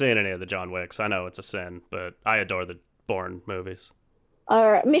 I haven't seen any of the John Wicks. I know it's a sin, but I adore the Bourne movies.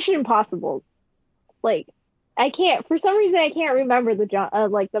 Or Mission Impossible. Like I can't for some reason I can't remember the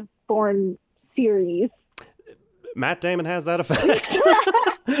the Bourne series. Matt Damon has that effect.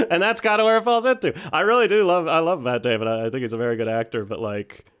 And that's kind of where it falls into. I love Matt Damon. I think he's a very good actor, but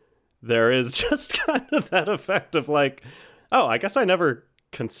like there is just kind of that effect of like, oh, I guess I never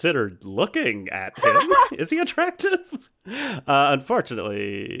considered looking at him. Is he attractive?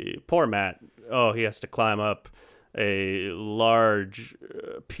 Unfortunately, poor Matt. Oh, he has to climb up a large,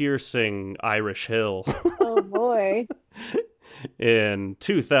 piercing Irish hill. Oh boy. In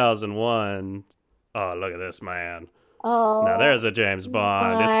 2001. Oh, look at this man. Oh. Now there's a James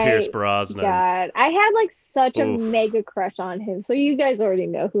Bond. It's Pierce Brosnan. God. I had like such a mega crush on him. So you guys already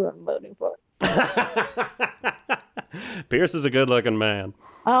know who I'm voting for. Pierce is a good-looking man.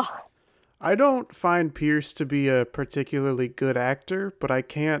 Oh. I don't find Pierce to be a particularly good actor, but I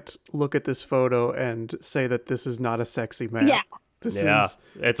can't look at this photo and say that this is not a sexy man. Yeah.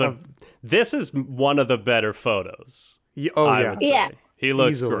 This is one of the better photos. I would say. Yeah. He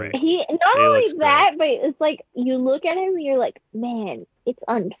looks Easily. great. Not only that, but it's like you look at him and you're like, man, it's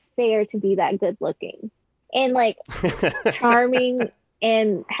unfair to be that good looking and like charming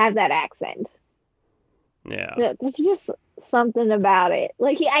and have that accent. Yeah. There's just something about it.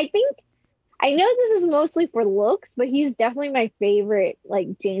 Like I know this is mostly for looks, but he's definitely my favorite like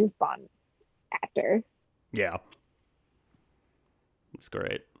James Bond actor. Yeah. It's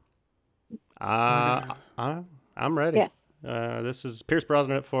great. I'm ready. Yes. This is Pierce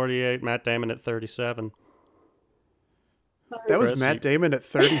Brosnan at 48, Matt Damon at 37. That was Matt Damon at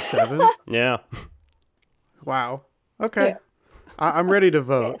 37? Yeah. Wow. Okay. Yeah. I'm ready to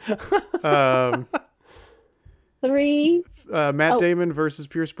vote. 3. Matt Damon versus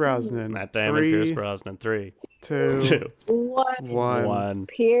Pierce Brosnan. Matt Damon, Pierce Brosnan. 3, 2, 1.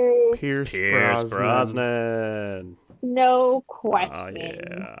 Pierce Brosnan. No question. Oh,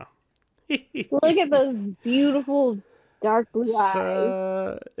 yeah. Look at those beautiful dark blue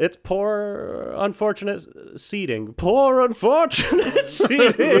eyes. It's poor, unfortunate seating. Poor, unfortunate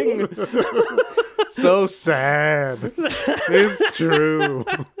seating. So sad. It's true.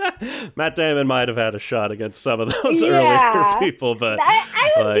 Matt Damon might have had a shot against some of those earlier people, but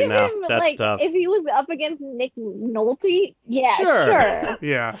I would give him that's like tough. if he was up against Nick Nolte. Yeah, sure.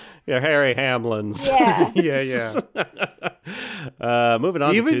 Yeah. Harry Hamlin's. Yeah. Yeah. Moving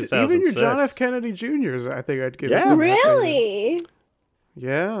on to 2006. Even your John F. Kennedy Jr.'s, I think I'd give it to him. Really?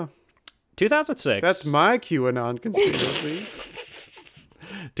 Yeah. 2006. That's my QAnon conspiracy.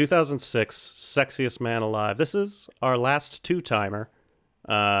 2006, Sexiest Man Alive. This is our last two-timer.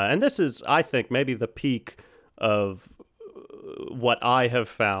 And this is, I think, maybe the peak of what I have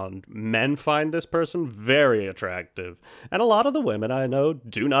found. Men find this person very attractive. And a lot of the women I know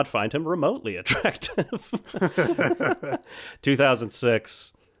do not find him remotely attractive.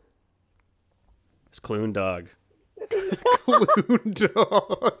 2006. It's Clune Dog. Clune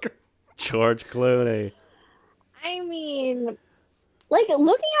Dog. George Clooney. I mean, like, looking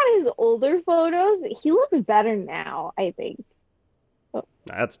at his older photos, he looks better now, I think.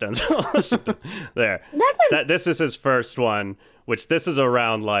 That's Denzel Washington. There. This is his first one, which this is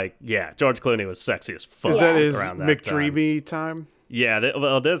around, like, George Clooney was sexy as fuck. Is that his around that McDreamy time? Yeah,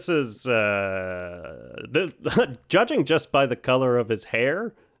 this is... judging just by the color of his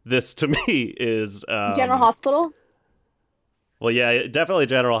hair, this to me is... General Hospital? Well, yeah, definitely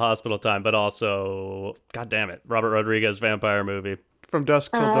General Hospital time, but also, God damn it, Robert Rodriguez vampire movie. From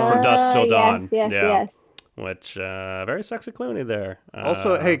Dusk Till Dawn. From Dusk Till Dawn. Yes. Which, very sexy Clooney there.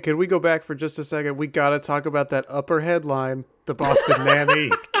 Also, hey, can we go back for just a second? We got to talk about that upper headline, the Boston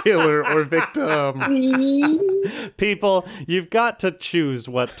Nanny, killer or victim. People, you've got to choose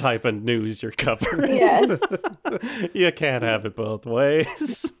what type of news you're covering. Yes. You can't have it both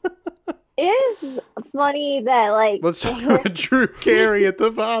ways. It is funny that, like... Let's talk about Drew Carey at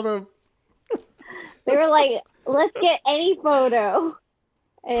the bottom. They were like, let's get any photo.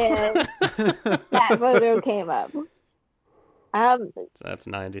 And that photo came up. So that's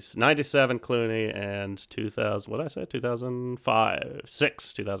 97 Clooney and 2000. What did I say?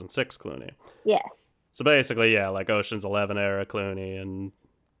 2006 Clooney. Yes. So basically, yeah, like Ocean's 11 era Clooney and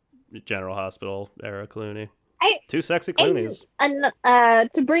General Hospital era Clooney. Two sexy Clooneys. And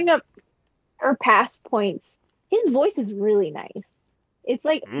to bring up our past points, his voice is really nice. It's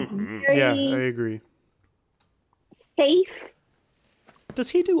like very Yeah, I agree. safe. Does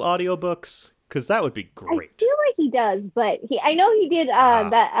he do audiobooks? Because that would be I great. feel like he does, but I know he did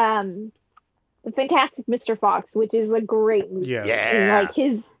that the Fantastic Mr. Fox, which is a great movie. Yes. Yeah. And like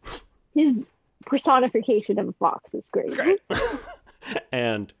his personification of a fox is great.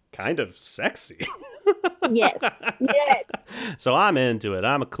 And kind of sexy. Yes. Yes. So I'm into it.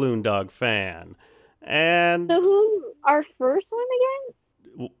 I'm a Clune Dog fan. And So who's our first one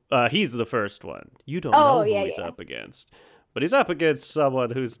again? he's the first one. You don't know who he's up against. But he's up against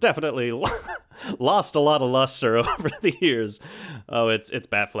someone who's definitely lost a lot of luster over the years. Oh, it's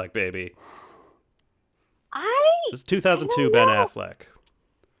Batfleck, baby. This is 2002 Ben Affleck.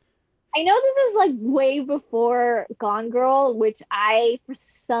 I know this is like way before Gone Girl, which I, for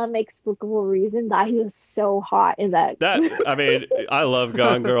some explicable reason, thought he was so hot in that. I mean, I love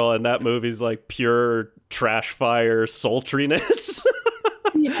Gone Girl, and that movie's like pure trash fire sultriness.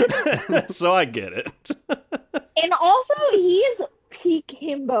 So I get it. And also, he is peak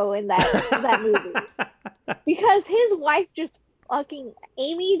himbo in that movie. Because his wife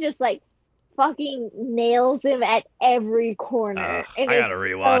Amy just like fucking nails him at every corner. I gotta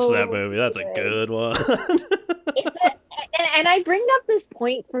rewatch that movie. That's a good one. And I bring up this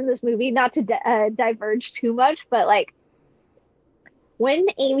point from this movie, not to diverge too much, but like when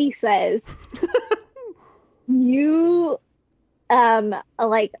Amy says, "You,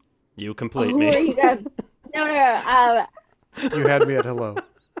 like, you complete who me." Are you guys? No. You had me at hello.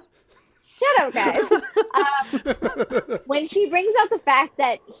 Shut up, guys. When she brings up the fact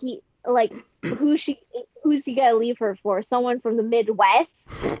that he, like, who's he gonna leave her for? Someone from the Midwest?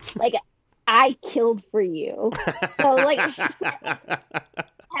 Like, I killed for you. So, like, it's just that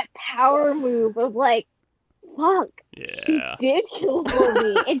power move of, like, fuck. Yeah. She did kill for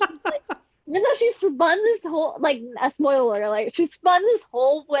me. And she's like, even though she spun this whole, like, a spoiler, like, she spun this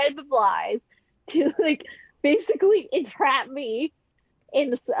whole web of lies to, like, basically entrap me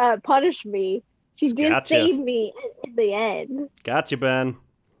and punish me. She did save me in the end. Gotcha, Ben.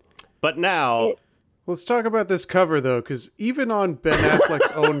 But now... Let's talk about this cover, though, because even on Ben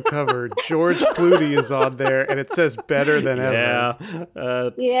Affleck's own cover, George Clooney is on there, and it says better than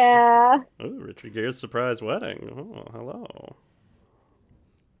ever. Yeah. Oh, Richard Gere's surprise wedding. Oh, hello.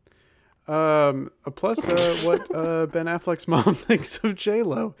 Plus, what Ben Affleck's mom thinks of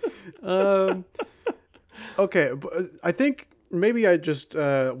J-Lo. Okay, I think maybe I just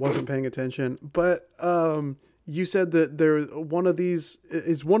wasn't paying attention, but you said that one of these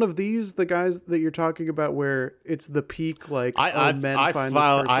the guys that you're talking about where it's the peak, like I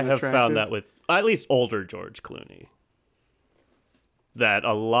have found that with at least older George Clooney, that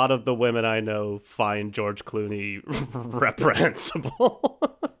a lot of the women I know find George Clooney reprehensible.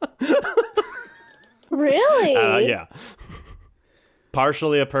 Really? Yeah.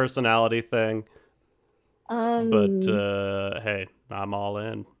 Partially a personality thing. But hey, I'm all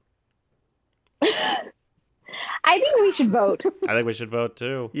in. I think we should vote. I think we should vote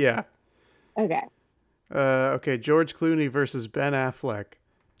too. Yeah. Okay. Okay, George Clooney versus Ben Affleck.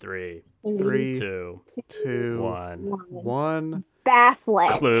 3, 2, 1. Batfleck.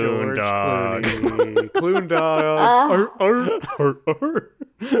 Clune Dog. Clune Dog.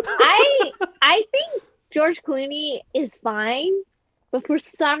 I think George Clooney is fine, but for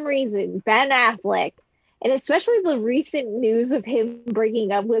some reason, Ben Affleck, and especially the recent news of him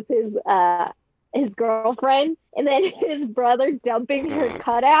breaking up with his girlfriend, and then his brother dumping her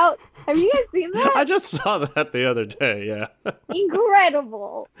cutout. Have you guys seen that? I just saw that the other day. Yeah.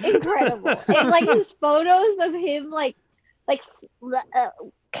 Incredible. And like his photos of him, like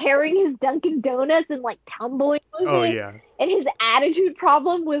carrying his Dunkin' Donuts and like tumbling with it. Oh yeah. And his attitude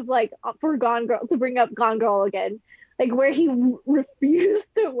problem with like for Gone Girl, to bring up Gone Girl again, like where he refused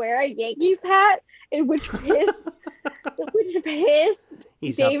to wear a Yankees hat, and which pissed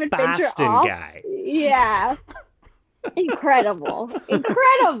He's David a Fincher Boston off. guy. Yeah. Incredible.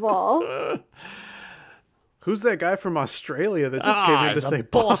 Who's that guy from Australia that just came in to say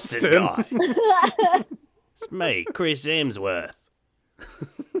Boston Boston? guy. It's me, Chris Hemsworth.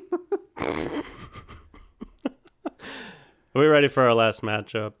 Are we ready for our last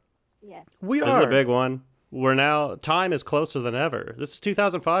matchup? Yeah. We This are. is a big one. Time is closer than ever. This is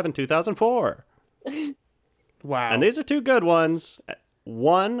 2005 and 2004. Wow. And these are two good ones.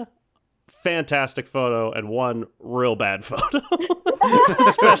 One fantastic photo and one real bad photo.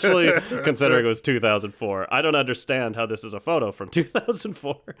 Especially considering it was 2004. I don't understand how this is a photo from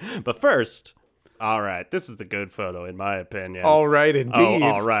 2004. But first, all right, this is the good photo in my opinion. All right, indeed. Oh,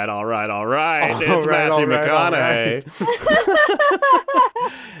 all right. It's right, Matthew all McConaughey.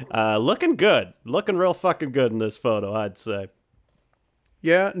 Looking good. Looking real fucking good in this photo, I'd say.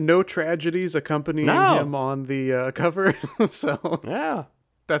 Yeah, no tragedies accompanying him on the cover. So Yeah.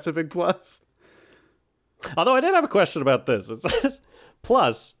 that's a big plus. Although I did have a question about this. It says,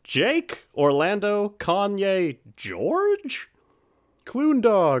 plus, Jake, Orlando, Kanye, George? Clune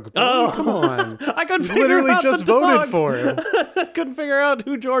Dog. Oh. Come on. I couldn't You figure literally out just the voted dog. for him. I couldn't figure out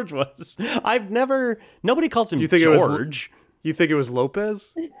who George was. Nobody calls him You think George. You think it was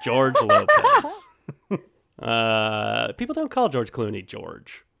Lopez? George Lopez. People don't call George Clooney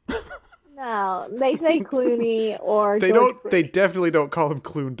George. No, they say Clooney or They George don't. They definitely don't call him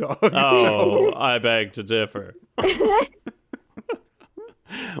Clune Dog. Oh, I beg to differ.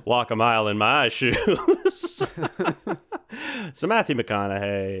 Walk a mile in my shoes. So Matthew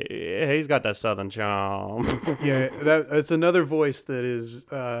McConaughey, he's got that southern charm. Yeah, it's another voice that is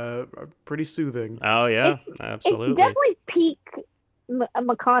pretty soothing. Oh yeah, It's absolutely. definitely peak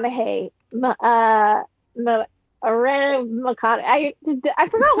McConaughey. McConaughey. I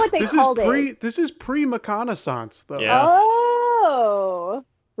forgot what they This called is it. This is pre-reconnaissance though. Yeah. Oh,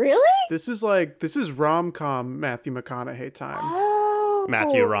 really? This is rom-com Matthew McConaughey time. Oh,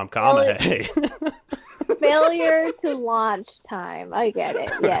 Matthew Rom-Conaughey. Failure to launch time. I get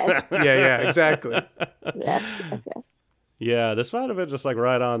it. Yes. Yeah, exactly. Yes. Yeah, this might have been just like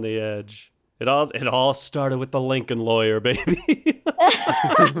right on the edge. It all started with the Lincoln Lawyer, baby.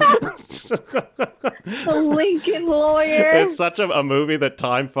 The Lincoln Lawyer. It's such a movie that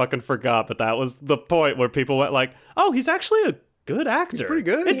time fucking forgot, but that was the point where people went like, "Oh, he's actually a good actor. He's pretty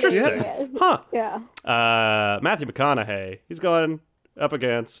good. Interesting, Yeah. huh?" Yeah. Matthew McConaughey. He's going up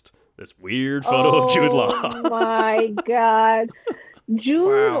against this weird photo of Jude Law. Oh my god. Jude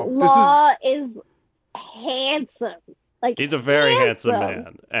Wow. Law is handsome. Like He's a very handsome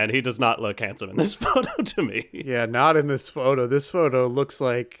man, and he does not look handsome in this photo to me. Yeah, not in this photo. This photo looks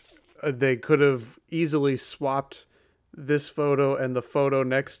like they could have easily swapped this photo and the photo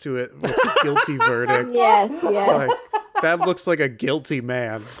next to it with a guilty verdict. Yes. Like, that looks like a guilty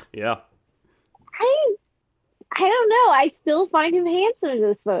man. Yeah. I don't know. I still find him handsome in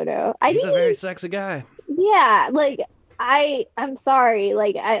this photo. He's a very sexy guy. Yeah, like I'm sorry.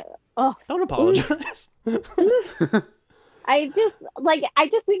 Like Don't apologize. I just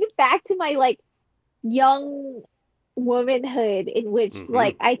think back to my like young womanhood in which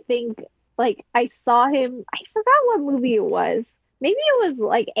like I think like I saw him. I forgot what movie it was. Maybe it was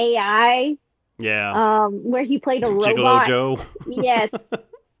like AI. Yeah. Where he played a Gigolo robot. Joe. Yes.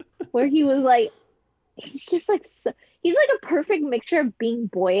 Where he was like, he's just like he's like a perfect mixture of being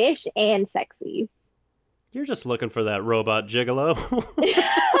boyish and sexy. You're just looking for that robot gigolo.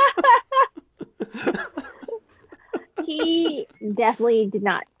 He definitely did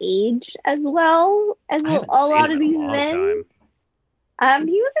not age as well as I a haven't seen lot him of in a these long men. time.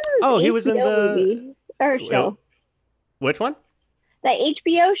 He was in this Oh, he was in HBO the- movie or show. Which one? The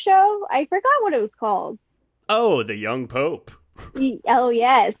HBO show. I forgot what it was called. Oh, the young Pope. Oh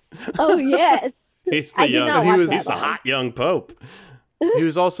yes. Oh yes. He's I the did young. not watch was- that He's the one. hot young Pope. He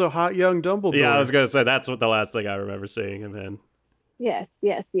was also hot young Dumbledore. Yeah, I was gonna say that's what the last thing I remember seeing him in. Yes.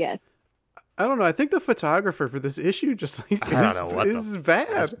 I don't know. I think the photographer for this issue just like I don't know what is the-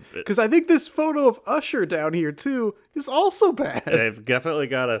 bad. Because I think this photo of Usher down here too is also bad. They've definitely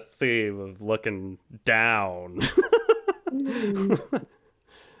got a theme of looking down.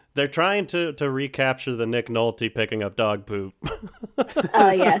 They're trying to recapture the Nick Nolte picking up dog poop.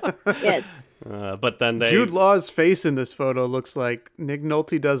 Oh yes. But then they Jude Law's face in this photo looks like Nick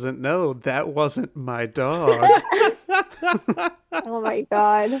Nolte doesn't know that wasn't my dog. Oh my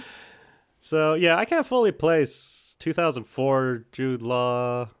god. So yeah, I can't fully place 2004 Jude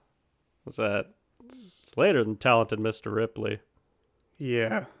Law. What's that? It's later than Talented Mr. Ripley.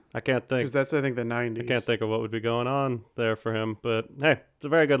 Yeah, I can't think. because that's I think the 90s. I can't think of what would be going on there for him. But hey, it's a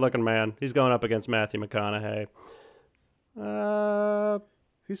very good looking man. He's going up against Matthew McConaughey.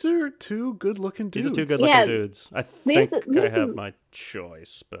 These are two good-looking dudes. These are two good looking Yeah. dudes. I think I this have is- my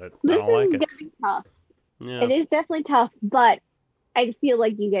choice, but I This don't like is it. gonna be tough. Yeah. It is definitely tough, but I feel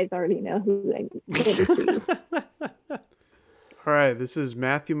like you guys already know who I'm going to choose. All right, this is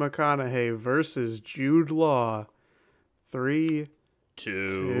Matthew McConaughey versus Jude Law. 3, Two.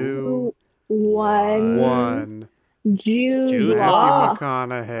 2, One. 1. Jude Jude Law. Matthew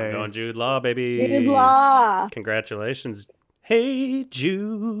McConaughey. Going Jude Law, baby. Jude Law. Congratulations. Hey,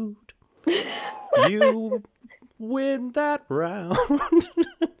 Jude. You win that round.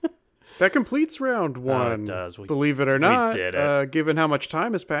 That completes round one. It does. Believe it or not, did it. Given how much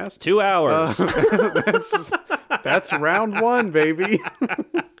time has passed. 2 hours. That's round one, baby.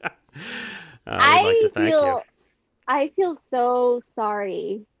 I'd like to thank you. I feel so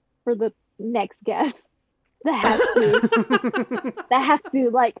sorry for the next guest that has to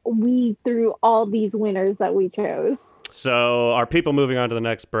like weed through all these winners that we chose. So, are people moving on to the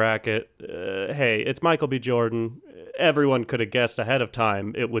next bracket? Hey, it's Michael B. Jordan. Everyone could have guessed ahead of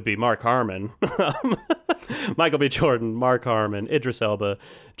time it would be Mark Harmon. Michael B. Jordan, Mark Harmon, Idris Elba,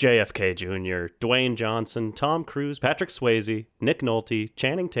 JFK Jr., Dwayne Johnson, Tom Cruise, Patrick Swayze, Nick Nolte,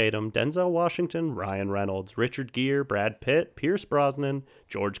 Channing Tatum, Denzel Washington, Ryan Reynolds, Richard Gere, Brad Pitt, Pierce Brosnan,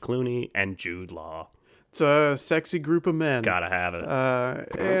 George Clooney, and Jude Law. It's a sexy group of men. Gotta have it.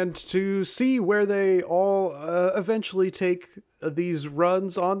 And to see where they all eventually take these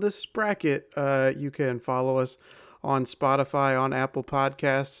runs on this bracket, you can follow us on Spotify, on Apple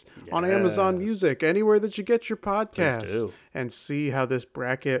Podcasts, on Amazon Music, anywhere that you get your podcasts, and see how this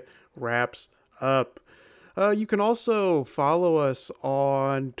bracket wraps up. You can also follow us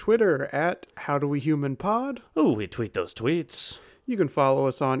on Twitter at HowDoWeHumanPod. Ooh, we tweet those tweets. You can follow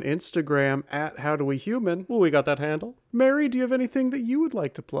us on Instagram at HowDoWeHuman. Ooh, we got that handle. Mary, do you have anything that you would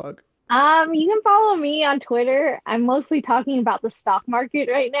like to plug? You can follow me on Twitter. I'm mostly talking about the stock market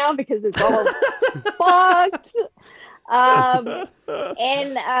right now because it's all fucked.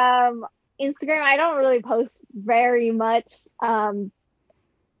 And Instagram, I don't really post very much.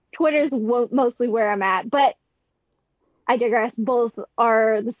 Twitter's mostly where I'm at, but I digress. Both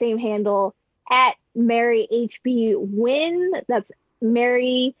are the same handle at Mary HB Win. That's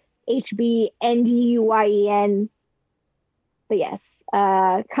Mary HB NDUYEN. But yes,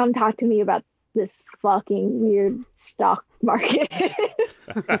 come talk to me about this fucking weird stock market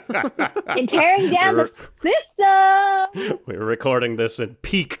and tearing down the system. We're recording this in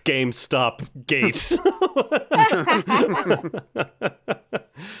peak GameStop gate.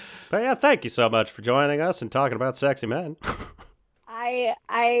 But yeah, thank you so much for joining us and talking about sexy men.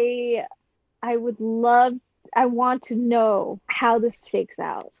 I would love, I want to know how this shakes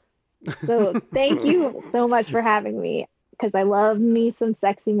out. So thank you so much for having me, because I love me some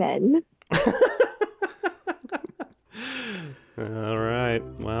sexy men. All right.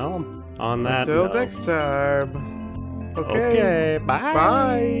 Well, on that Until note. next time. Okay. Bye.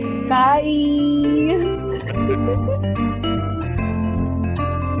 Bye. Bye.